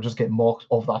popular, we'll just get more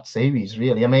of that series.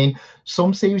 Really, I mean,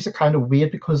 some series are kind of weird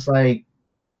because like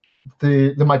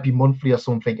they might be monthly or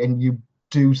something, and you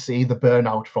do see the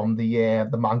burnout from the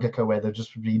mangaka where they've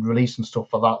just been releasing stuff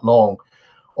for that long.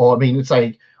 Or I mean, it's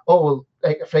like,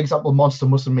 like, for example, Monster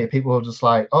Musume, people are just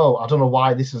like, I don't know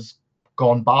why this has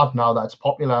gone bad now that it's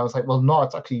popular. I was like, well, no,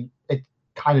 it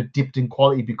kind of dipped in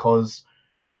quality because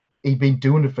he'd been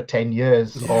doing it for 10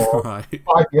 years or 5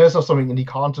 years or something, and he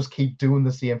can't just keep doing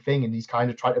the same thing, and he's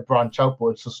kind of trying to branch out,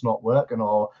 but it's just not working,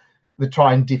 or they're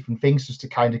trying different things just to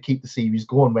kind of keep the series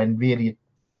going, when really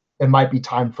it might be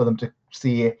time for them to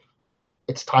see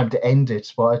it's time to end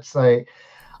it. But it's like,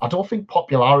 I don't think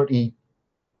popularity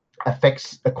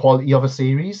affects the quality of a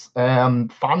series.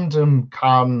 Fandom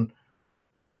can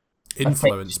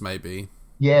influence, maybe.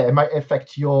 Yeah, it might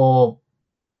affect the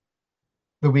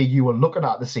way you were looking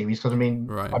at the series. Because I mean,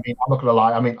 I'm not gonna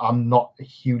lie. I mean, I'm not a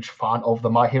huge fan of the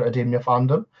My Hero Academia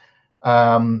fandom.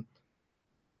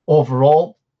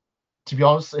 Overall, to be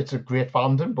honest, it's a great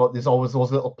fandom, but there's always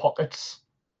those little pockets.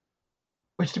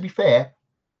 Which, to be fair,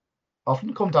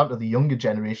 often come down to the younger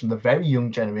generation, the very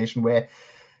young generation, where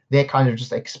they're kind of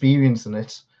just experiencing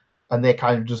it and they're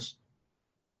kind of just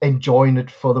enjoying it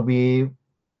for the way.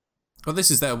 Well,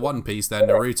 this is their One Piece, their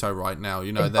Naruto right now.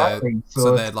 You know, Exactly.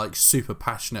 they're like super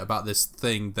passionate about this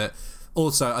thing that.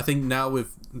 Also, I think now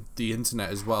with the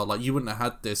internet as well, like you wouldn't have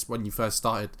had this when you first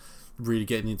started really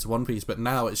getting into One Piece, but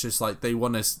now it's just like they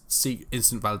want to seek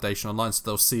instant validation online, so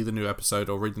they'll see the new episode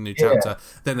or read the new chapter,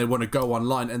 then they want to go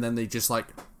online and then they just like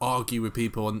argue with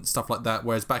people and stuff like that.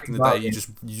 Whereas back in the day, you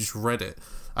just read it.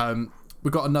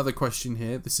 We've got another question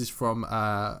here. This is from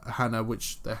Hannah,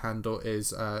 which the handle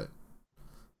is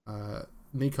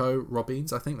Nico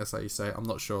Robbins. I think that's how you say it. I'm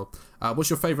not sure. What's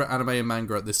your favorite anime and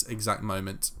manga at this exact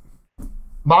moment?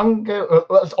 Manga,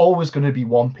 that's always going to be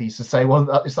One Piece. To say, well,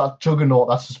 it's that juggernaut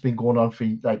that's just been going on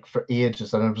for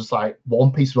ages, and I'm just like,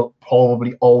 One Piece will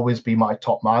probably always be my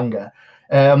top manga.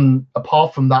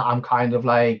 Apart from that, I'm kind of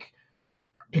like,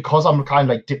 because I'm kind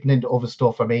of like dipping into other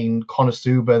stuff. I mean,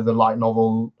 Konosuba, the light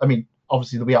novel. I mean,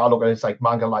 obviously the way I look at it, it's like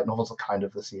manga light novels are kind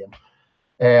of the same.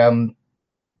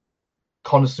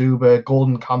 Konosuba,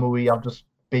 Golden Kamuy, I've just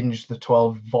binged the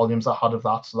 12 volumes I had of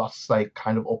that, so that's like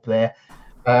kind of up there.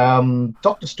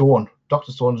 Dr. Stone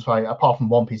is like, apart from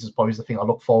One Piece, is probably the thing I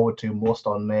look forward to most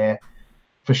on there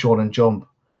for Shonen Jump.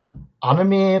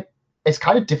 Anime, it's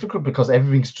kind of difficult because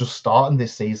everything's just starting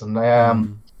this season. I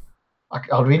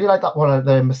really like that one,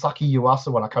 the Masaki Yuasa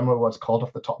one. I can't remember what it's called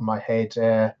off the top of my head.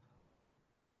 The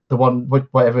one,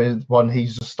 whatever one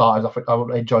he's just started. I think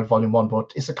I enjoyed Volume 1, but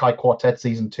Isekai Quartet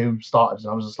Season 2 started,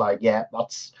 and I was just like, yeah,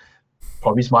 that's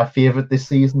probably my favorite this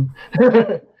season.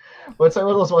 But it's like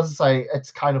one of those ones to say,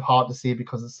 it's kind of hard to see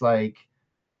because it's like,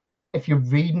 if you're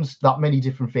reading that many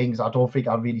different things, I don't think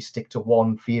I'd really stick to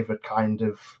one favorite kind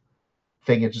of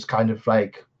thing. It's just kind of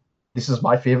like, this is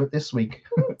my favorite this week.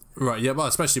 Right, yeah, well,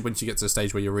 especially once you get to the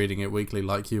stage where you're reading it weekly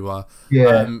like you are.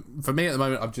 Yeah. For me at the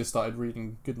moment, I've just started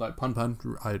reading Goodnight Pun Pun.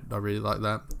 I really like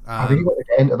that. I really want to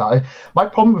get into that. My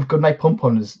problem with Goodnight Pun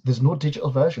Pun is there's no digital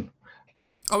version.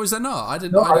 Oh, is there not? I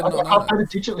did No, not I know have that. it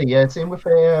digitally, yeah. Same with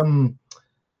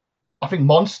I think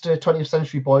Monster, 20th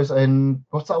Century Boys, and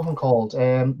what's that one called?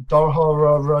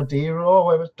 Dorohedoro,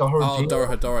 whatever. Oh,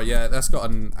 Dorohedoro, yeah, that's got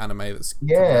an anime that's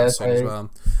coming out soon as well.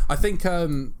 I think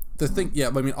the thing, yeah,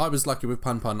 I mean, I was lucky with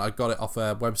Pun Pun. I got it off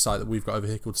a website that we've got over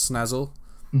here called Snazzle,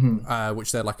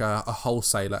 which they're like a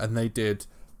wholesaler, and they did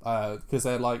because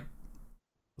they're like,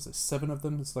 was it 7 of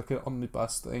them? It's like an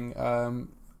omnibus thing.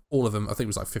 All of them, I think it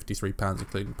was like £53,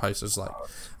 including posters. Like,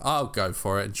 I'll go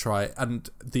for it and try it. And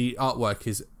the artwork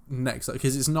is next,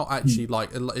 because it's not actually like,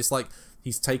 it's like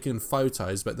he's taken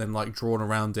photos but then like drawn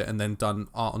around it and then done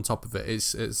art on top of it.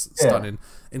 It's stunning.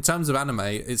 In terms of anime,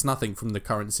 it's nothing from the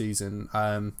current season,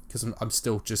 because I'm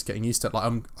still just getting used to it.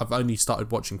 Like I've only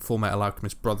started watching Full Metal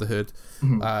Alchemist Brotherhood,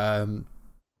 but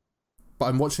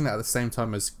I'm watching that at the same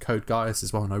time as Code Geass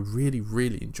as well, and I really,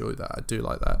 really enjoy that. I do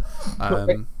like that.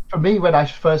 For me, when I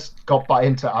first got back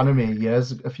into anime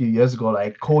a few years ago,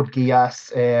 like Code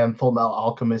Geass, Full Metal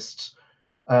Alchemist,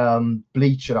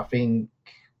 Bleach, and I think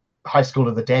High School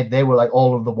of the Dead, they were like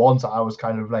all of the ones that I was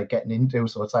kind of like getting into.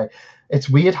 So it's like, it's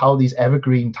weird how these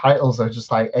evergreen titles are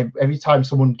just like, every time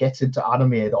someone gets into anime,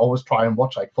 they always try and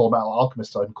watch like Full Metal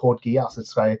Alchemist and Code Geass.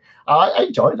 It's like, I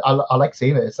enjoy it. I like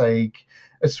seeing it. It's like,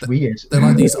 it's weird. They're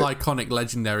like these iconic,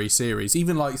 legendary series.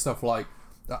 Even like stuff like,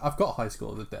 I've got High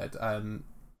School of the Dead,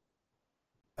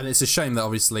 and it's a shame that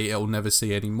obviously it'll never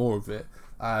see any more of it.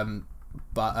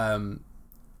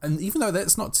 And even though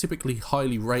that's not typically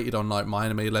highly rated on like My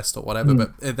Anime List or whatever,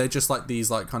 but they're just like these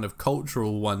like kind of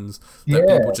cultural ones that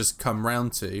people just come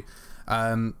round to.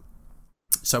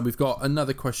 So we've got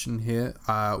another question here,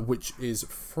 which is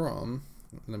from,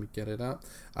 let me get it out.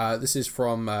 This is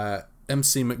from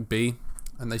MC McBee.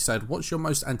 And they said, what's your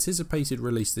most anticipated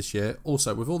release this year?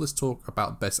 Also, with all this talk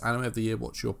about best anime of the year,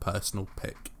 what's your personal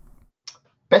pick?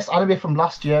 Best anime from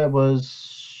last year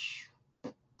was,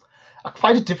 I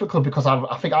find it difficult because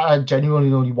I think I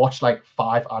genuinely only watched like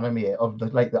 5 anime of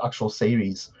the actual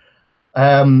series.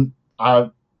 To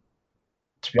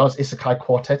be honest, Isekai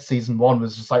Quartet Season 1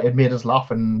 was just like, it made us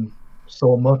laugh and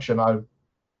so much, and I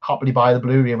happily buy the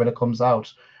Blu-ray when it comes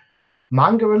out.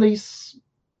 Manga release,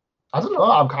 I don't know.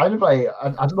 I'm kind of like, I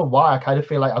don't know why. I kind of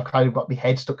feel like I've kind of got my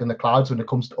head stuck in the clouds when it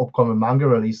comes to upcoming manga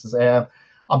releases.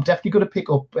 I'm definitely going to pick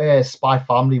up Spy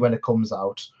Family when it comes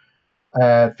out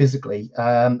physically.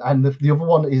 And the other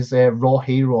one is Raw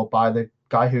Hero by the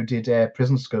guy who did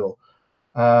Prison School.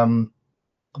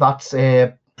 That's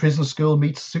prison school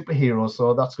meets superheroes,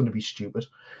 so that's going to be stupid.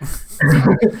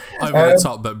 Over the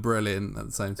top, but brilliant at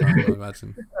the same time, I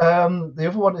imagine. The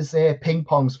other one is Ping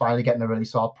Pong's finally getting a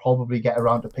release, so I'll probably get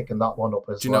around to picking that one up as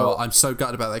well. Do you know what? I'm so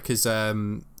gutted about that because,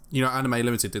 you know, Anime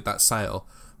Limited did that sale.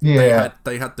 Yeah.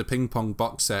 They had the Ping Pong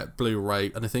box set,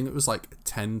 Blu-ray, and I think it was like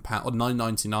 £10 or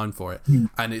 $9.99 for it.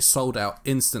 And it sold out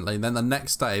instantly. And then the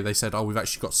next day they said, oh, we've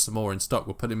actually got some more in stock.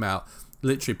 We'll put them out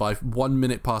literally by 1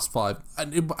 minute past 5.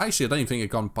 And actually, I don't even think it had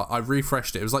gone, but I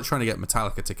refreshed it. It was like trying to get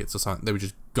Metallica tickets or something. They were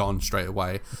just gone straight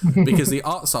away because the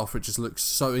art style for it just looks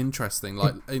so interesting,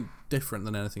 like different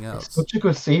than anything else. It's such a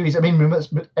good series. I mean,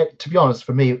 to be honest,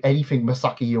 for me, anything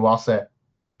Masaki Yuasa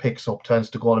picks up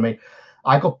turns to gold. I mean,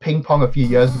 I got Ping Pong a few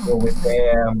years ago with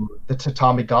the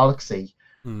Tatami Galaxy.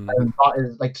 And that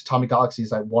is like Tatami Galaxy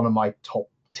is like one of my top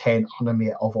 10 anime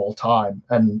of all time.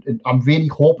 And I'm really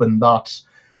hoping that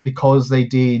because they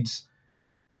did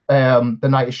The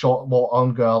Night is Short, War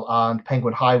on Girl, and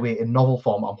Penguin Highway in novel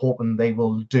form, I'm hoping they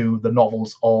will do the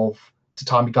novels of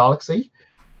Tatami Galaxy.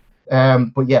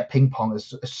 But yeah, Ping Pong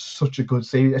is such a good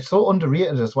series. It's so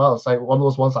underrated as well. It's like one of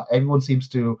those ones that everyone seems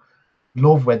to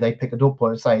love when they pick it up, but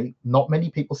it's like not many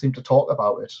people seem to talk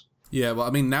about it. Yeah, well, I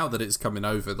mean, now that it's coming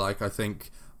over, like I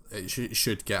think it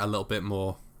should get a little bit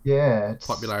more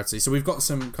popularity. So we've got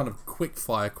some kind of quick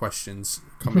fire questions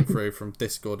coming through from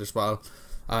Discord as well.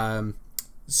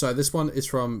 So this one is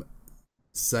from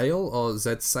Zale or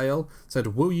Zed Sale. Said,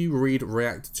 will you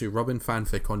react to Robin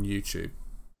fanfic on YouTube?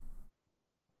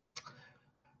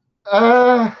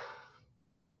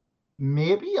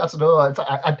 Maybe, I don't know.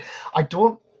 I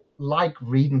don't like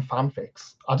reading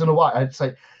fanfics. I don't know why. I'd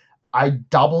say I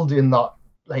dabbled in that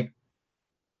like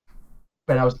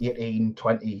when I was 18,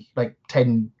 20, like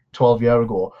 10, 12 years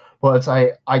ago. But it's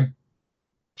I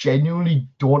genuinely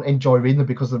don't enjoy reading them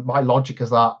because my logic is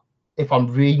that if I'm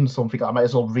reading something, I might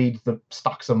as well read the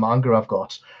stacks of manga I've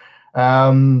got.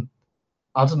 I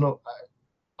don't know.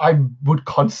 I would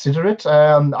consider it.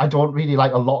 I don't really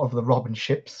like a lot of the Robin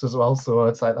ships as well, so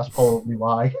it's like that's probably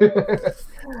why.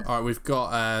 All right, we've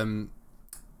got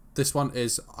this one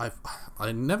is I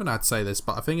never know how to say this,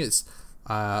 but I think it's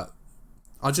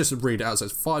I'll just read it out. It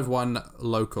says 5-1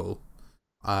 local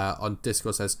on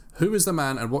Discord says, who is the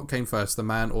man and what came first, the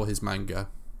man or his manga?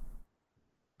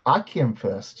 I came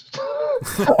first.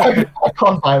 I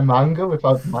can't buy manga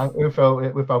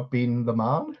without being the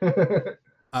man.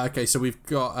 Okay, so we've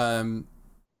got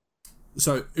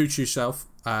so Uchu Shelf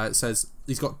says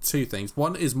he's got two things.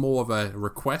 One is more of a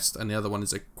request and the other one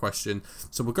is a question.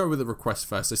 So we'll go with the request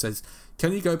first. It says,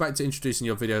 can you go back to introducing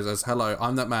your videos as, hello,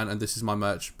 I'm that man and this is my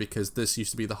merch because this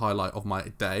used to be the highlight of my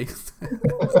day.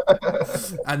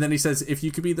 And then he says, if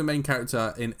you could be the main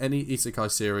character in any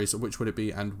isekai series, which would it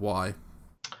be and why?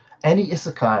 Any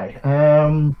isekai?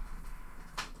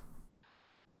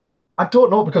 I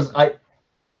don't know because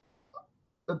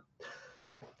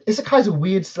isekai is a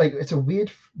weird, like it's a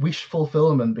weird wish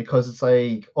fulfillment because it's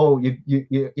like, oh,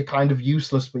 you're kind of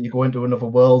useless, but you go into another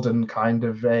world and kind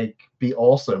of like be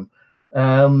awesome.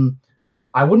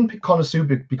 I wouldn't pick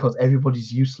Konosuba because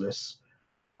everybody's useless.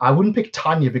 I wouldn't pick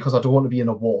Tanya because I don't want to be in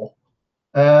a war.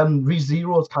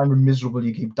 ReZero is kind of miserable.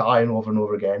 You keep dying over and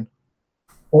over again.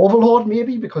 Overlord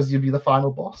maybe because you'd be the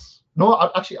final boss. No,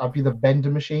 I'd be the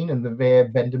vending machine and the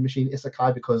vending machine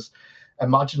isekai because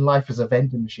imagine life as a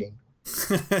vending machine.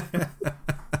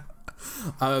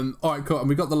 All right, cool. And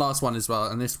we got the last one as well,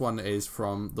 and this one is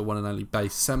from the one and only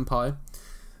Base Senpai.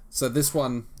 So this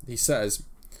one, he says,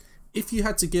 if you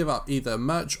had to give up either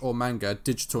merch or manga,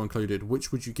 digital included,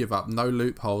 which would you give up? No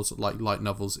loopholes like light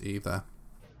novels either.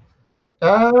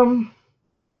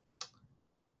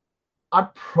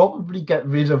 I'd probably get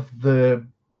rid of the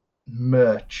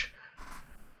merch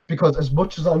because as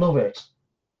much as I love it,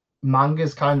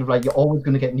 manga's kind of like you're always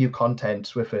going to get new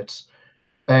content with it.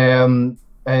 And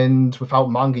without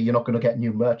manga, you're not going to get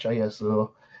new merch, I guess.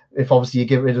 So if obviously you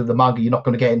get rid of the manga, you're not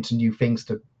going to get into new things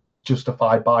to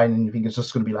justify buying anything. It's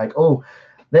just going to be like, oh,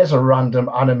 there's a random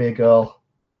anime girl.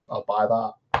 I'll buy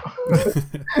that.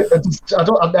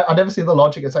 I never see the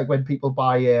logic. It's like when people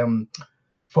buy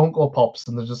Funko Pops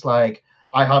and they're just like,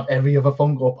 I have every other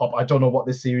Funko Pop. I don't know what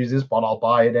this series is, but I'll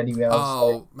buy it anyway.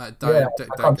 Oh, like, man,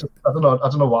 I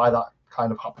don't know why that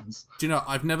kind of happens. Do you know,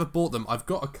 I've never bought them. I've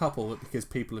got a couple because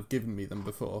people have given me them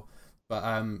before, but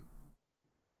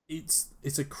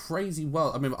it's a crazy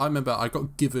world. I mean, I remember I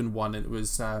got given one and it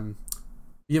was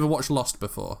you ever watched Lost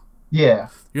before? Yeah.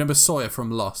 You remember Sawyer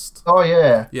from Lost? Oh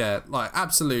yeah. Yeah, like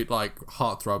absolute like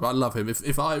heartthrob. I love him.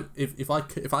 If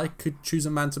I could choose a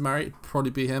man to marry, it'd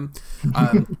probably be him.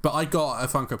 But I got a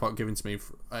Funko Pop given to me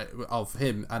of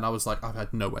him, and I was like, I've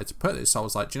had nowhere to put this. So I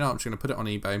was like, do you know what? I'm just gonna put it on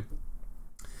eBay.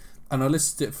 and I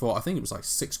listed it for, I think it was like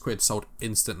 £6, sold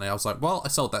instantly. I was like, well, I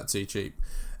sold that too cheap.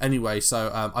 Anyway,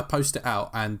 so I posted it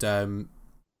out, and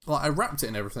like I wrapped it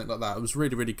and everything like that. It was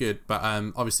really, really good. But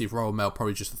obviously, Royal Mail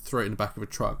probably just threw it in the back of a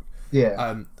truck.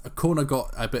 Yeah. A corner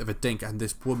got a bit of a dink, and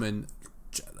this woman,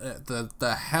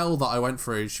 the hell that I went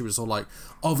through, she was all like,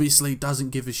 obviously doesn't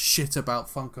give a shit about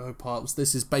Funko Pops.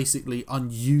 This is basically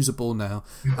unusable now.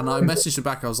 And I messaged her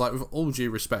back. I was like, with all due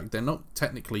respect, they're not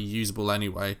technically usable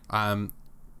anyway.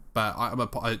 But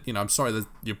I'm sorry that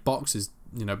your box has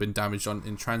been damaged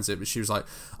in transit. But she was like,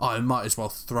 oh, I might as well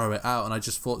throw it out. And I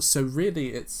just thought, so really,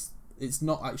 it's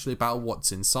not actually about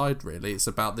what's inside. Really, it's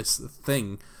about this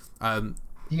thing.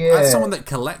 As someone that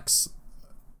collects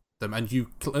them, and you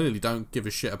clearly don't give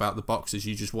a shit about the boxes,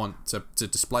 you just want to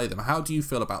display them. How do you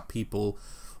feel about people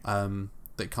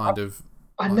that kind of?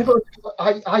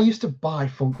 I used to buy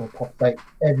Funko Pop like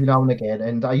every now and again,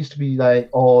 and I used to be like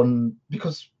on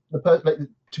because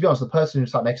to be honest, the person who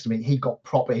sat next to me, he got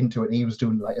proper into it. And he was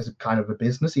doing like as a kind of a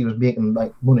business. He was making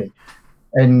like money,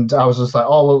 and I was just like,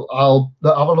 oh well,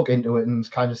 I'll have a look into it and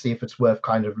kind of see if it's worth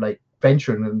kind of like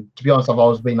venturing. And to be honest, I've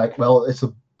always been like, well, it's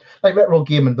a like retro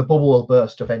gaming, the bubble will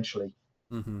burst eventually.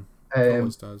 Mm-hmm.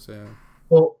 Always does, yeah.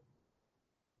 But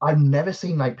I've never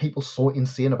seen like people so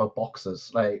insane about boxes.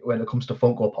 Like when it comes to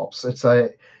Funko Pops, it's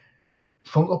like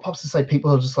Funko Pops is like people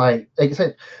are just like I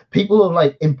said, people will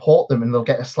like import them and they'll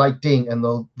get a slight ding and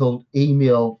they'll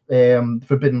email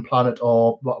Forbidden Planet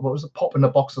or what was it, Pop in a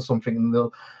Box or something, and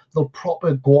they'll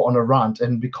proper go on a rant,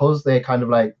 and because they're kind of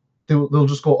like they'll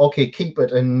just go, okay, keep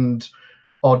it and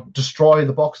or destroy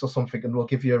the box or something, and we'll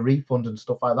give you a refund and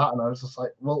stuff like that. And I was just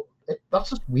like, well, that's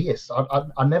just waste.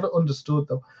 I never understood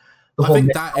the I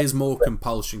think that is more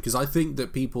compulsion, because I think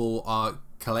that people are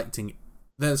collecting.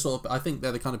 They're I think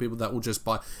they're the kind of people that will just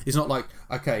buy. It's not like,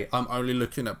 okay, I'm only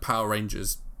looking at Power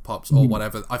Rangers Pops or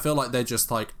whatever. I feel like they're just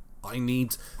like, I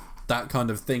need that kind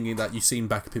of thing that you've seen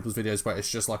back in people's videos where it's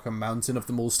just like a mountain of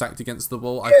them all stacked against the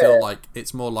wall. I feel like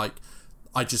it's more like,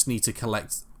 I just need to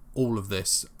collect all of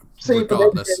this. See,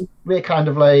 regardless. We're kind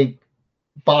of like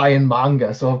buying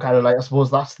manga, so I'm kind of like, I suppose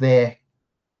that's their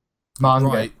manga.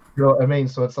 Right. You know what I mean?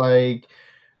 So it's like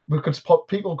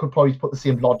people could probably put the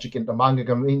same logic into manga.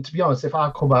 I mean, to be honest, if I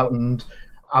come out and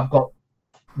I've got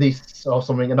this or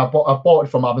something, and I bought it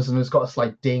from Amazon, and it's got a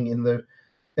slight ding in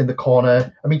the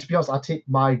corner. I mean, to be honest, I take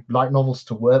my light novels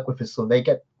to work with it, so they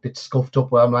get a bit scuffed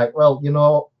up. Where I'm like, well,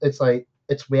 it's like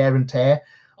it's wear and tear.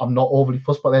 I'm not overly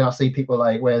fussed, but then I see people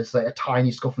like where it's like a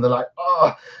tiny scuff, and they're like,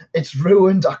 "Oh, it's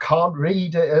ruined. I can't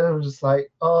read it." And I'm just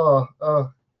like, "Oh,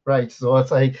 right." So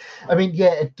it's like, I mean,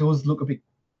 yeah, it does look a bit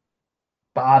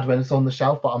bad when it's on the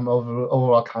shelf, but I'm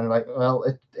overall kind of like, well,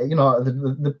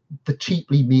 the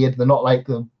cheaply made. They're not like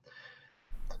the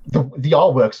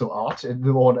artworks of art in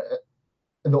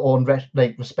their own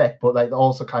respect, but like they're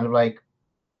also kind of like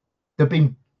they've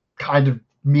been kind of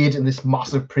made in this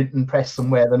massive printing press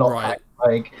somewhere. They're not right.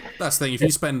 Like that's the thing. If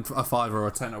you spend a $5 or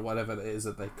a $10 or whatever it is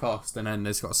that they cost, and then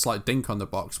there's got a slight dink on the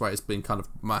box where it's been kind of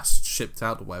mass shipped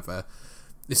out or whatever,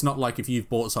 it's not like if you've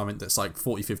bought something that's like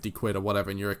 40-50 quid or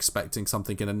whatever and you're expecting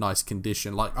something in a nice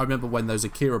condition. Like I remember when those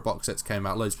Akira box sets came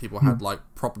out, loads of people had like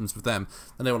problems with them,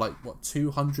 and they were like, what,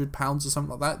 £200 or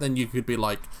something like that. Then you could be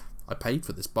like, I paid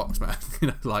for this box, man.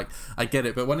 Like I get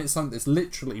it, but when it's something that's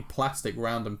literally plastic,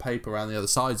 round, and paper around the other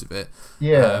sides of it,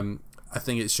 I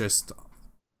think it's just,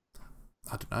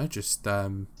 I don't know, just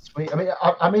sweet. I'm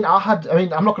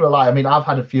not gonna lie. I mean, I've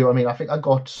had a few. I mean, I think I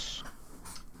got.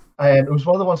 It was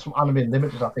one of the ones from Anime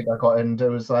Limited. I think I got, and it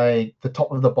was like the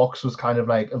top of the box was kind of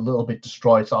like a little bit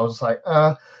destroyed. So I was like,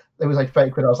 it was like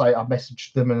 30 quid. I was like, I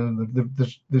messaged them, and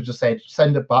they just said,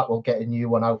 send it back. We'll get a new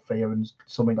one out for you, and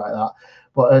something like that.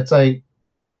 But it's like,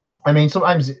 I mean,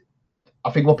 sometimes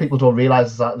I think what people don't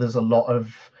realize is that there's a lot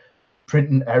of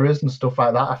printing errors and stuff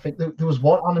like that. I think there was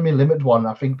one Anime Limited one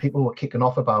I think people were kicking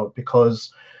off about,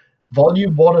 because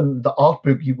volume 1 and the art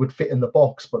book you would fit in the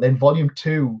box, but then volume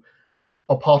 2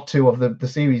 or part 2 of the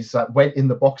series that went in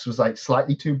the box was like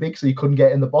slightly too big, so you couldn't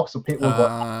get in the box. So people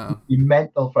got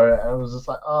mental for it. And it was just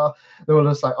like, they were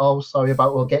just like, oh, sorry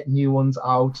about, we'll get new ones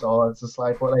out. Or it's just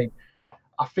like, but like,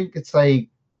 I think it's like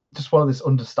just one of this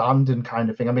understanding kind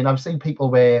of thing. I mean, I've seen people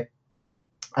where,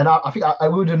 and I think I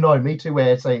would annoy me too,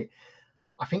 where it's like,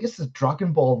 I think it's the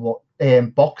Dragon Ball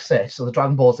box set, so the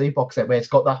Dragon Ball Z box set, where it's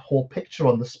got that whole picture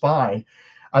on the spine,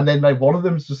 and then like one of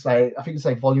them's just like, I think it's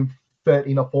like volume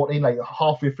 13 or 14, like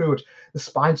halfway through it, the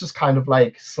spine's just kind of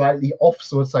like slightly off,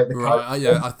 so it's like the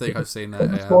I think I've seen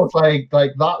that. So it's like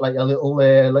that, like a little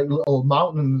little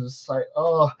mountain. It's like,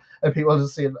 oh, and people are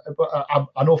just saying, but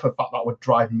I know for a fact that would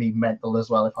drive me mental as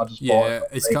well if I just bought it.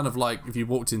 It's kind of like if you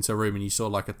walked into a room and you saw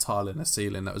like a tile in a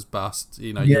ceiling that was bust,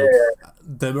 you know,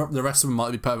 the rest of them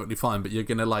might be perfectly fine, but you're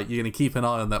gonna keep an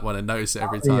eye on that one and notice it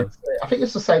every time. I think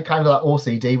it's the same kind of like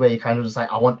OCD where you kind of just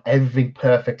like, I want everything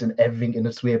perfect and everything in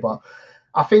its way, but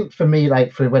I think for me,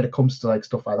 like for when it comes to like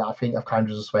stuff like that, I think I've kind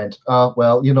of just went, oh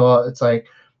well, you know, it's like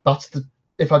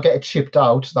if I get it shipped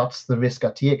out, that's the risk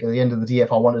I take. At the end of the day,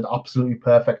 if I wanted absolutely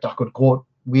perfect, I could go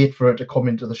wait for it to come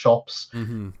into the shops,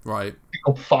 right? Pick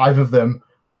up 5 of them,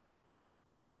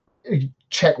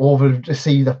 check over to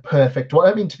see the perfect. Well,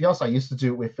 I mean, to be honest, I used to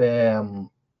do it with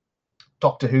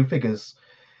Doctor Who figures.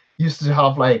 Used to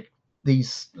have like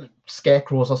these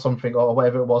scarecrows or something or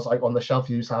whatever it was, like on the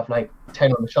shelf. You used to have like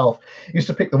 10 on the shelf. Used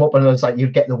to pick them up and it was like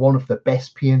you'd get the one of the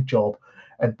best paint job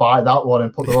and buy that one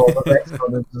and put all the rest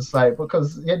on, and just like,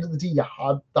 because at the end of the day you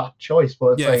had that choice.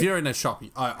 But it's if you're in a shop,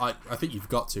 I think you've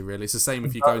got to really. It's the same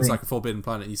if you go into like a Forbidden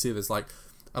Planet and you see there's like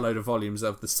a load of volumes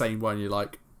of the same one. You're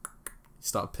like, you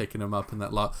start picking them up and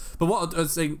that lot. But what I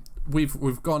was saying,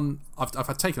 we've gone.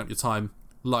 I've taken up your time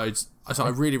loads. So I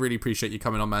really, really appreciate you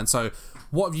coming on, man. So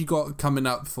what have you got coming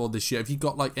up for this year? Have you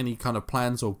got like any kind of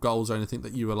plans or goals or anything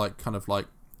that you were like kind of like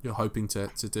you're hoping to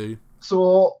do?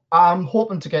 So I'm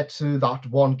hoping to get to that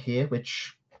 1K,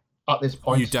 which at this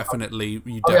point you definitely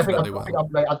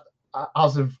will.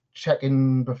 As of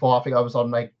checking before, I think I was on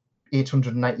like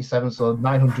 897, so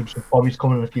 900 should probably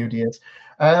come in a few days.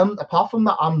 Apart from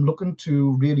that, I'm looking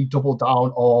to really double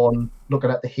down on looking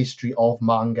at the history of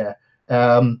manga.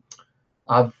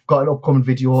 I've got an upcoming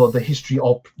video,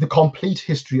 the complete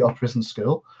history of Prison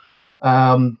School,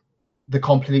 the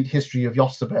complete history of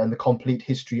Yosuba, and the complete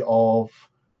history of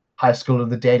High School of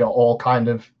the Dead are all kind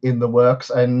of in the works,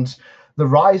 and the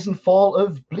rise and fall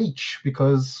of Bleach,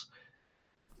 because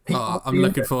I'm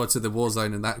looking forward to the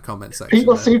Warzone in that comment section.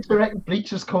 People seem to reckon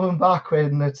Bleach is coming back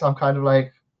when I'm kind of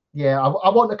like, I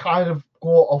want to kind of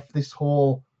go off this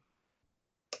whole,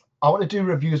 I want to do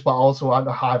reviews, but I also want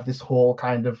to have this whole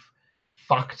kind of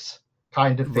fact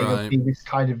kind of thing, and be this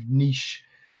kind of niche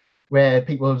where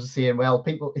people are saying, well,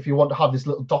 if you want to have this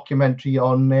little documentary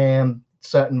on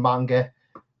certain manga,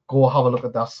 go have a look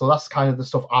at that. So that's kind of the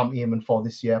stuff I'm aiming for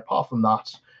this year. Apart from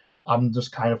that, I'm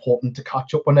just kind of hoping to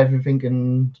catch up on everything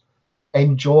and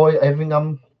enjoy everything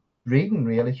I'm reading,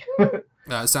 really.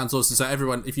 It sounds awesome. So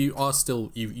everyone, if you are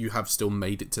still, you have still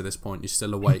made it to this point, you're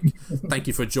still awake, thank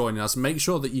you for joining us. Make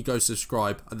sure that you go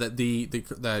subscribe. That the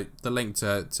link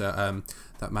to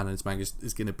that man and his manga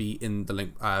is going to be in the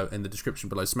link in the description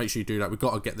below. So make sure you do that. We've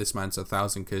got to get this man to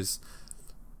 1,000 because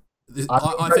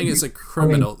I think it's a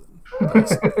criminal.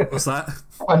 What's that?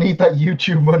 I need that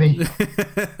YouTube money.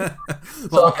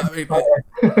 Well,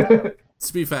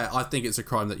 to be fair, I think it's a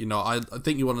crime that you're not. I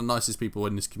think you're one of the nicest people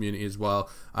in this community as well.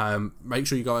 Make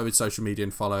sure you go over to social media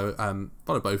and follow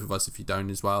both of us if you don't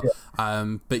as well.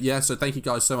 But yeah, so thank you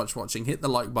guys so much for watching. Hit the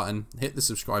like button, hit the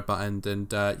subscribe button,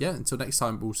 and until next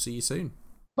time, we'll see you soon.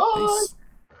 Bye. Peace.